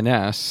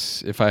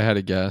DNS, if I had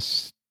to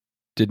guess,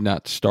 did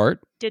not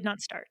start. Did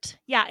not start.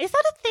 Yeah. Is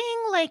that a thing?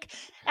 Like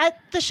at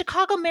the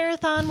Chicago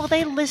Marathon, will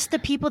they list the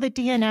people that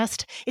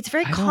DNS'd? It's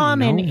very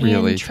common in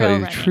trail running. Tell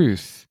you the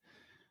truth.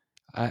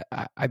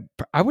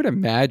 I would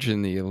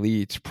imagine the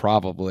elites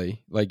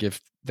probably, like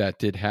if that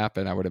did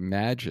happen, I would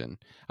imagine.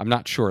 I'm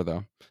not sure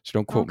though, so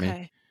don't quote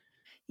me.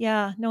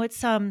 Yeah, no,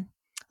 it's a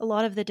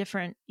lot of the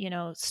different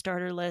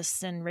starter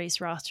lists and race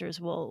rosters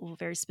will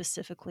very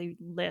specifically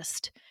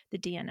list the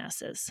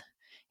DNSs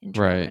in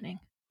trail running.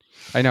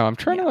 I know. I'm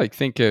trying to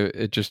think of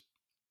it. Just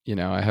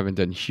I haven't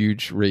done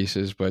huge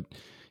races, but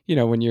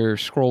when you're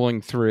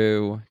scrolling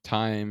through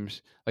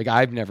times, like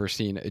I've never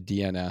seen a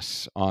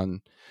DNS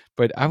on.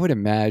 But I would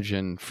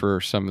imagine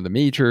for some of the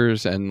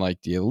majors and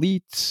like the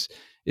elites,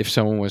 if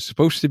someone was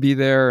supposed to be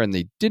there and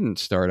they didn't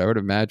start, I would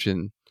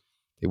imagine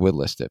they would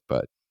list it,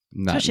 but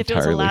not especially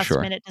entirely if it was a last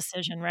sure. minute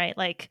decision, right?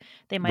 Like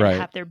they might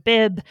have their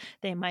bib,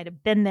 they might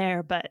have been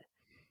there, but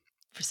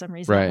for some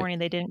reason that morning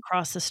they didn't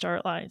cross the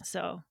start line.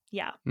 So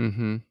yeah.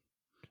 Mm-hmm.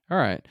 All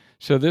right.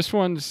 So this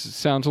one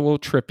sounds a little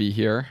trippy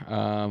here.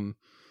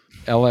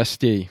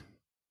 LSD.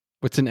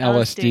 What's an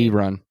LSD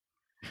run?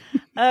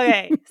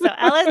 Okay, so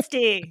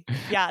LSD.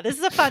 Yeah, this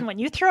is a fun one.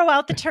 You throw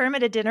out the term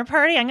at a dinner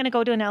party. I'm going to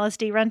go to an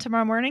LSD run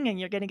tomorrow morning and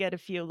you're going to get a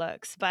few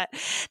looks. But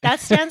that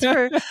stands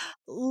for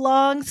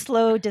long,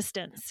 slow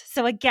distance.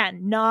 So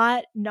again,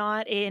 not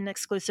an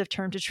exclusive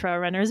term to trail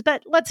runners,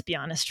 but let's be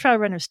honest, trail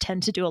runners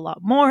tend to do a lot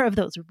more of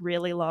those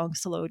really long,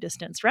 slow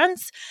distance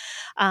runs.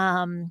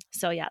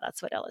 So yeah,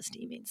 that's what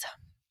LSD means.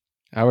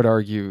 I would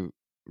argue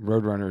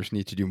roadrunners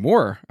need to do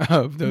more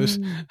of those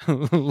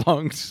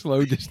long,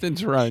 slow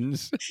distance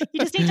runs. You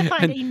just need to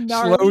find a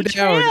gnarly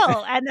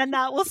trail, and then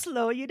that will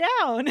slow you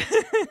down.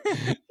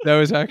 That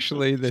was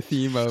actually the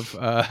theme of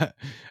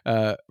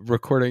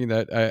recording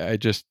that I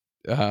just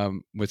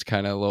was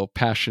kind of a little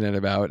passionate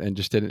about, and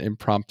just did an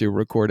impromptu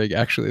recording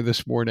actually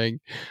this morning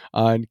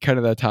on kind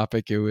of that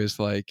topic. It was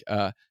like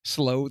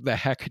slow the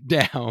heck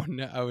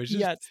down. I was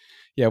just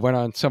went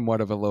on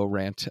somewhat of a low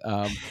rant.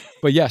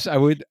 But yes, I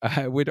would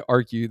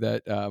argue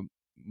that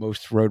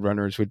most road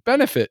runners would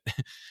benefit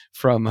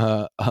from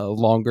a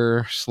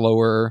longer,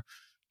 slower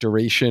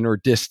duration or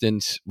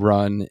distance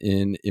run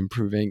in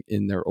improving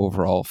in their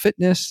overall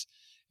fitness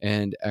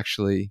and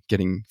actually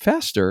getting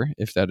faster,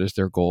 if that is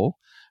their goal,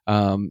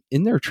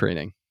 in their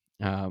training.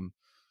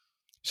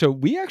 So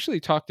we actually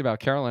talked about,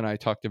 Carol and I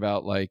talked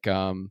about like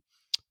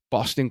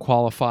Boston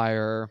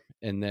qualifier,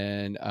 and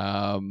then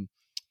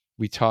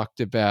we talked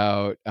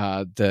about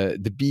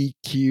the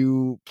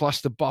BQ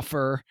plus the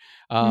buffer,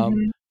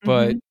 Mhm,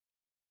 but mhm.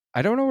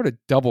 I don't know what a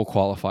double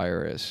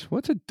qualifier is.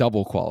 What's a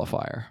double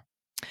qualifier?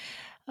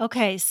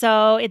 Okay,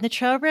 so in the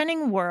trail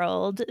running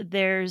world,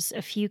 there's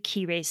a few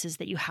key races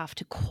that you have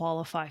to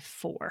qualify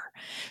for.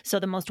 So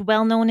the most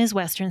well-known is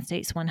Western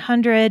States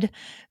 100,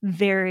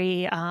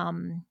 very,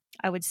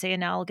 I would say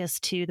analogous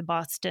to the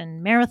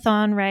Boston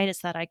Marathon, right?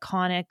 It's that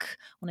iconic,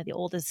 one of the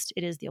oldest,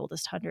 it is the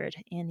oldest 100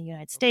 in the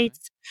United Okay.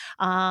 States.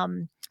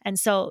 And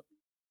so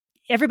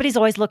everybody's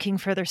always looking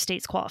for their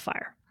state's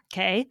qualifier.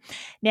 Okay.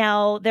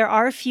 Now, there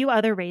are a few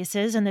other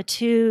races, and the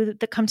two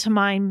that come to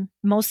mind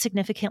most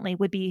significantly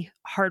would be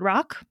Hard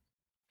Rock.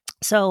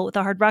 So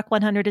the Hard Rock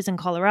 100 is in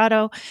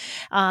Colorado,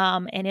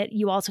 and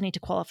you also need to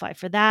qualify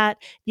for that.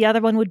 The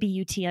other one would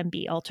be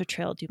UTMB, Ultra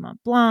Trail du Mont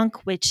Blanc,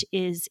 which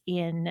is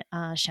in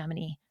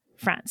Chamonix,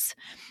 France.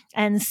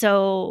 And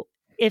so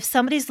if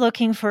somebody's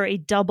looking for a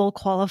double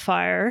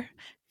qualifier,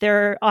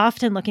 they're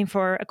often looking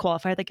for a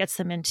qualifier that gets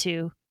them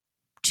into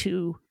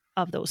two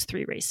of those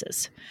three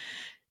races.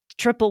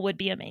 Triple would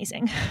be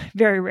amazing.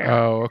 Very rare.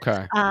 Oh,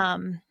 okay.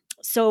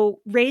 So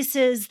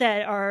races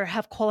that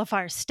have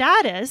qualifier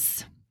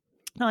status,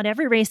 not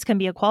every race can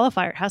be a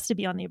qualifier. It has to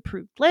be on the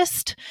approved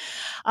list.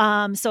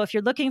 So if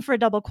you're looking for a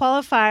double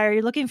qualifier,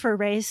 you're looking for a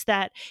race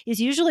that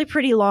is usually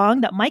pretty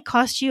long, that might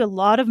cost you a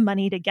lot of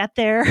money to get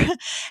there,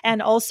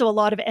 and also a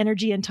lot of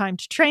energy and time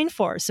to train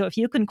for. So if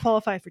you can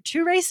qualify for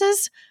two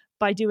races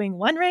by doing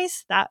one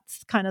race,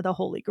 that's kind of the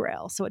holy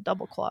grail. So a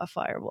double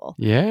qualifier will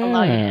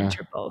allow you to Yeah,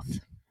 enter both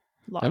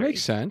that makes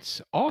lotteries.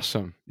 sense.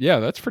 Awesome. Yeah,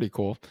 that's pretty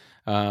cool.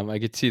 I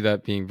could see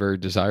that being very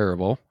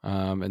desirable,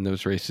 and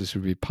those races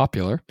would be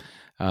popular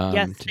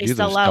Yes, to they do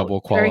those sell out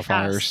double very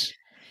fast. qualifiers.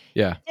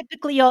 Yeah.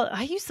 Typically,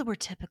 I use the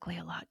word typically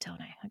a lot, don't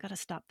I? I got to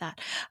stop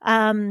that.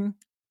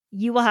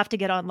 You will have to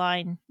get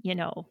online,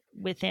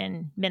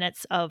 within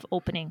minutes of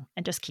opening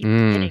and just keep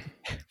Mm. hitting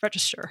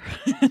register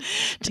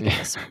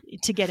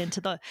to get into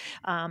the.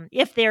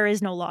 If there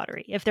is no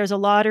lottery, if there's a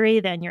lottery,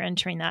 then you're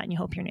entering that, and you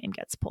hope your name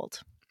gets pulled.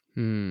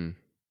 Hmm.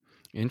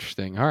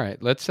 Interesting. All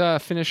right, let's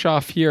finish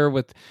off here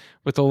with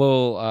a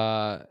little.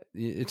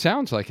 It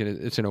sounds like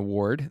it's an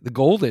award. The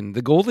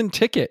golden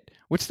ticket.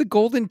 What's the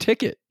golden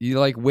ticket? You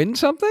like win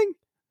something?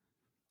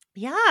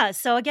 Yeah.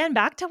 So again,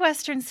 back to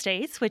Western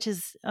States, which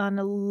is on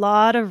a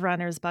lot of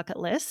runners' bucket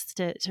lists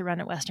to run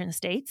at Western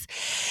States.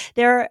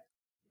 There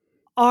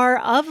are,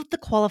 of the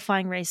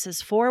qualifying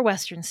races for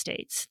Western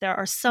States, there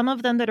are some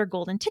of them that are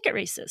golden ticket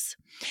races.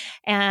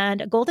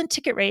 And a golden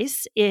ticket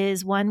race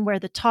is one where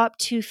the top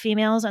two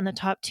females and the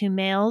top two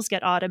males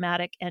get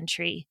automatic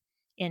entry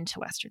into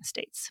Western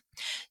States.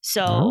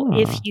 So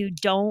if Ah. you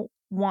don't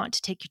want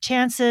to take your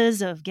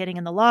chances of getting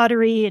in the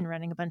lottery and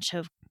running a bunch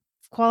of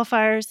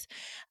qualifiers,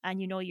 and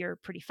you're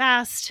pretty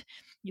fast,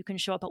 you can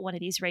show up at one of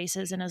these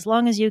races. And as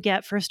long as you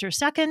get first or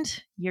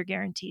second, you're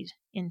guaranteed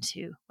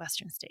into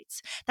Western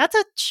States. That's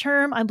a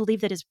term, I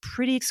believe, that is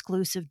pretty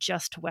exclusive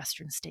just to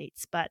Western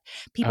States, but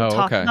people Oh,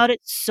 talk okay. about it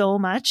so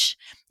much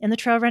in the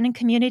trail running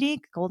community.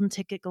 Golden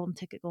ticket, golden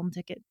ticket, golden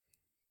ticket.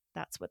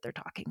 That's what they're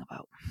talking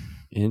about.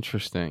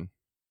 Interesting.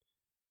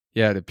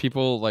 Yeah. Do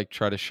people like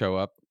try to show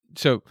up?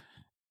 So,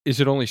 is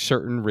it only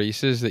certain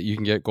races that you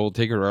can get gold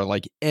ticket, or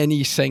like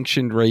any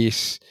sanctioned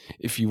race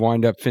if you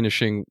wind up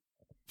finishing No,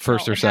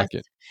 first or it has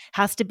second?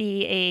 has to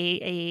be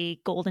a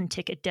golden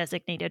ticket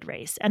designated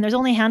race. And there's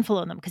only a handful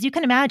of them, because you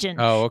can imagine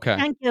Oh, you okay.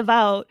 can't give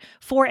out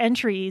 4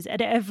 entries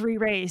at every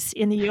race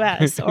in the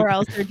US, or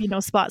else there'd be no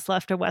spots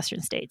left at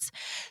Western States.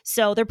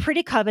 So they're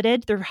pretty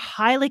coveted. They're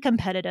highly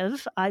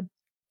competitive. I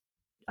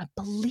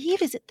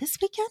believe, is it this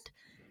weekend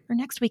or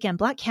next weekend?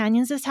 Black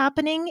Canyons is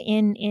happening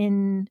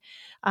in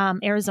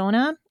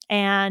Arizona,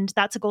 and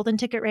that's a golden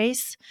ticket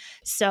race.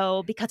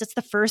 So because it's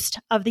the first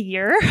of the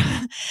year,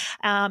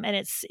 and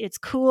it's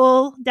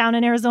cool down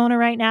in Arizona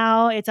right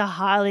now, it's a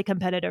highly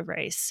competitive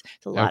race.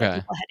 There's a lot of Okay.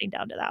 people heading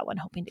down to that one,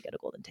 hoping to get a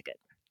golden ticket.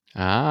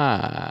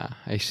 Ah,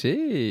 I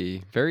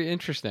see. Very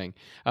interesting.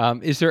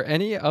 Is there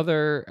any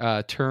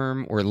other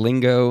term or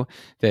lingo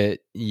that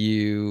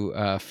you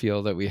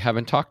feel that we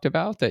haven't talked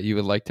about that you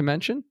would like to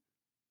mention?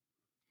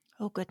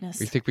 Oh, We goodness,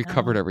 think we no.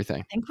 covered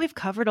everything. I think we've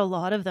covered a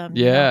lot of them.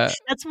 Yeah.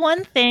 That's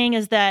one thing,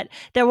 is that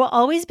there will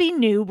always be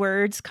new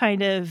words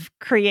kind of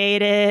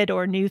created,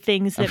 or new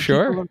things I'm that people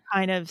sure. have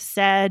kind of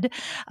said,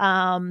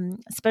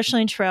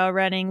 especially in trail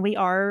running.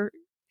 We're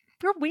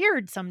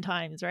weird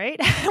sometimes, right?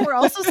 We're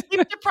also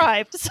sleep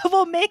deprived, so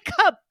we'll make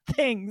up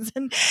things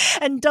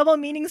and double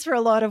meanings for a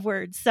lot of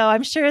words. So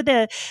I'm sure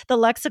the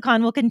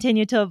lexicon will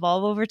continue to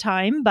evolve over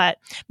time, but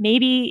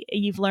maybe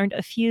you've learned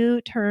a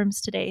few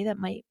terms today that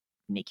might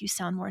make you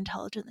sound more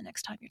intelligent the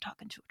next time you're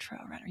talking to a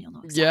trail runner. You'll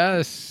know exactly.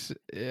 Yes.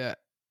 Yeah.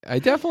 I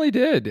definitely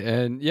did.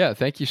 And yeah,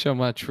 thank you so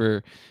much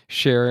for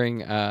sharing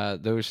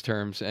those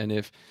terms. And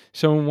if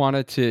someone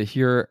wanted to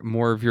hear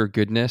more of your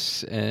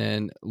goodness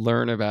and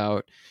learn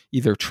about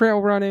either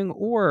trail running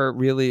or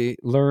really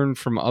learn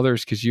from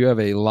others, because you have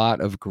a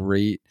lot of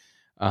great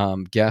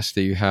guests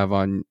that you have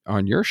on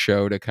your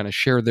show to kind of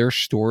share their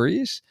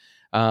stories,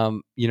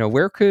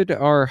 where could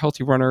our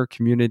Healthy Runner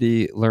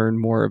community learn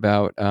more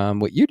about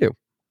what you do?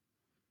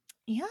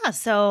 Yeah,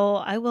 so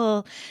I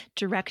will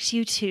direct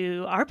you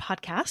to our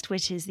podcast,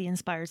 which is the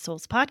Inspired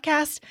Souls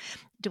podcast.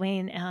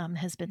 Dwayne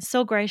has been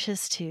so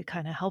gracious to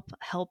kind of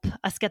help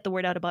us get the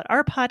word out about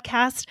our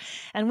podcast,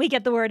 and we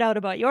get the word out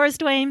about yours,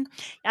 Dwayne.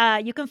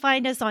 You can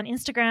find us on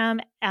Instagram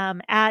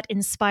at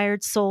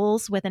Inspired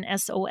Souls with an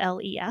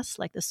SOLES,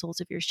 like the soles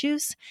of your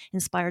shoes.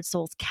 Inspired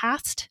Souls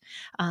Cast.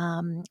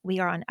 We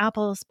are on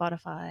Apple,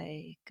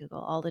 Spotify, Google,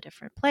 all the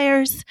different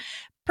players.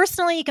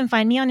 Personally, you can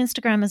find me on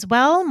Instagram as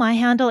well. My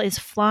handle is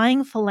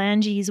Flying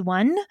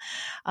Phalanges1.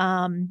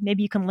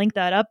 Maybe you can link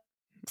that up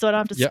so I don't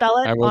have to spell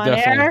it I will on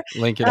definitely air.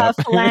 link it up.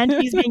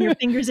 Phalanges being your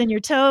fingers and your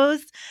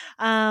toes.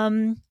 So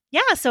I'm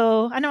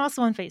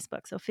also on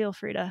Facebook, so feel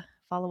free to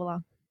follow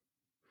along.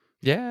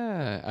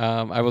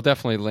 Yeah, I will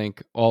definitely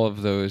link all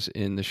of those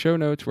in the show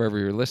notes wherever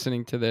you're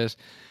listening to this.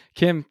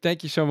 Kim,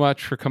 thank you so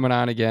much for coming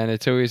on again.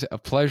 It's always a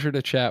pleasure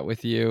to chat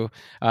with you.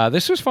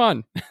 This was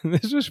fun.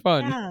 This was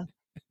fun.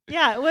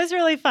 Yeah, it was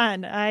really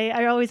fun.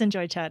 I always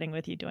enjoy chatting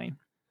with you, Dwayne.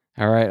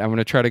 All right, I'm going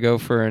to try to go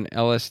for an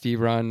LSD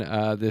run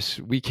this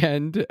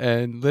weekend.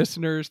 And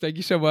listeners, thank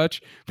you so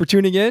much for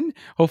tuning in.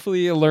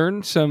 Hopefully you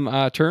learned some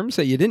terms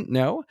that you didn't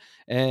know.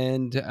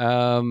 And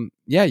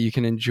you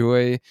can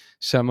enjoy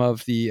some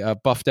of the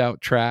buffed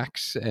out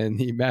tracks and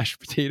the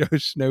mashed potato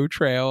snow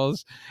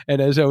trails.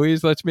 And as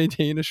always, let's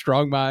maintain a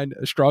strong mind,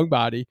 a strong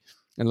body,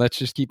 and let's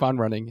just keep on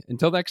running.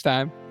 Until next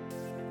time.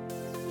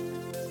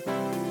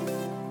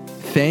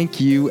 Thank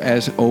you,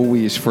 as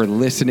always, for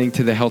listening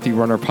to the Healthy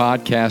Runner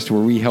podcast,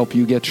 where we help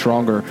you get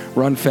stronger,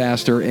 run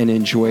faster, and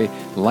enjoy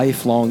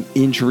lifelong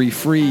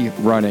injury-free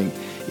running.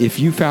 If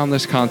you found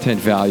this content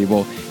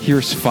valuable,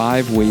 here's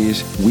 5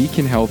 ways we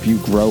can help you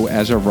grow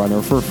as a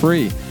runner for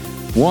free.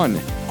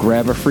 1,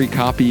 grab a free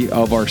copy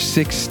of our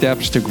 6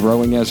 Steps to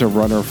Growing as a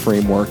Runner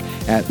framework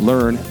at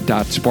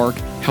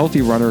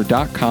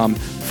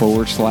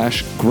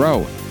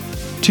learn.sparkhealthyrunner.com/grow.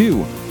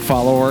 2,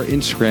 follow our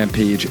Instagram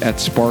page at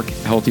Spark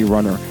Healthy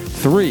Runner.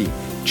 3,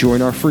 join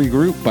our free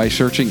group by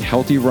searching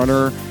Healthy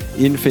Runner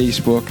in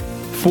Facebook.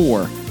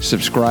 4,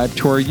 subscribe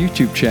to our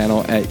YouTube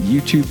channel at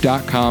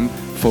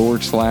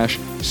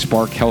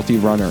youtube.com/Spark Healthy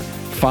Runner.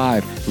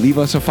 5, leave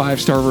us a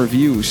 5-star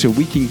review so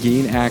we can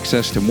gain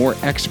access to more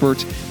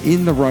experts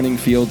in the running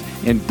field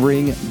and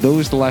bring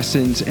those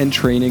lessons and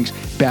trainings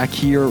back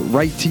here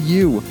right to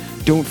you.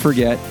 Don't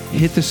forget,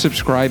 hit the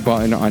subscribe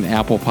button on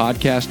Apple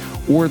Podcasts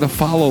or the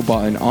follow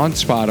button on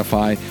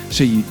Spotify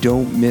so you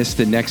don't miss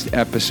the next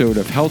episode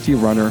of Healthy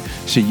Runner,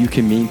 so you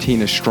can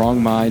maintain a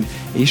strong mind,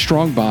 a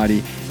strong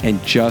body,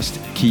 and just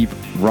keep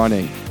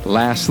running.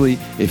 Lastly,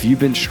 if you've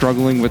been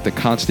struggling with the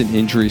constant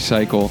injury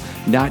cycle,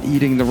 not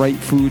eating the right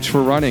foods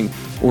for running,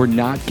 or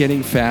not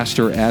getting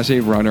faster as a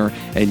runner,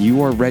 and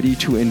you are ready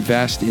to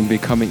invest in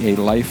becoming a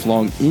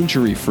lifelong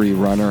injury-free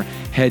runner,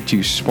 head to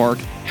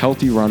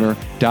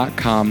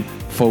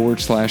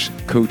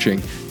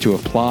sparkhealthyrunner.com/coaching to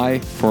apply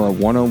for a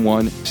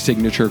one-on-one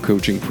signature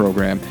coaching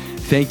program.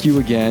 Thank you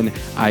again.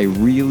 I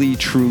really,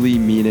 truly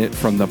mean it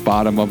from the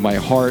bottom of my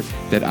heart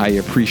that I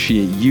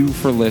appreciate you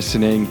for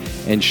listening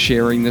and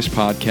sharing this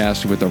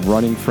podcast with a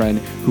running friend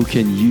who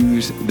can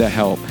use the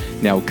help.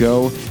 Now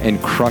go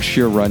and crush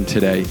your run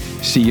today.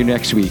 See you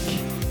next week.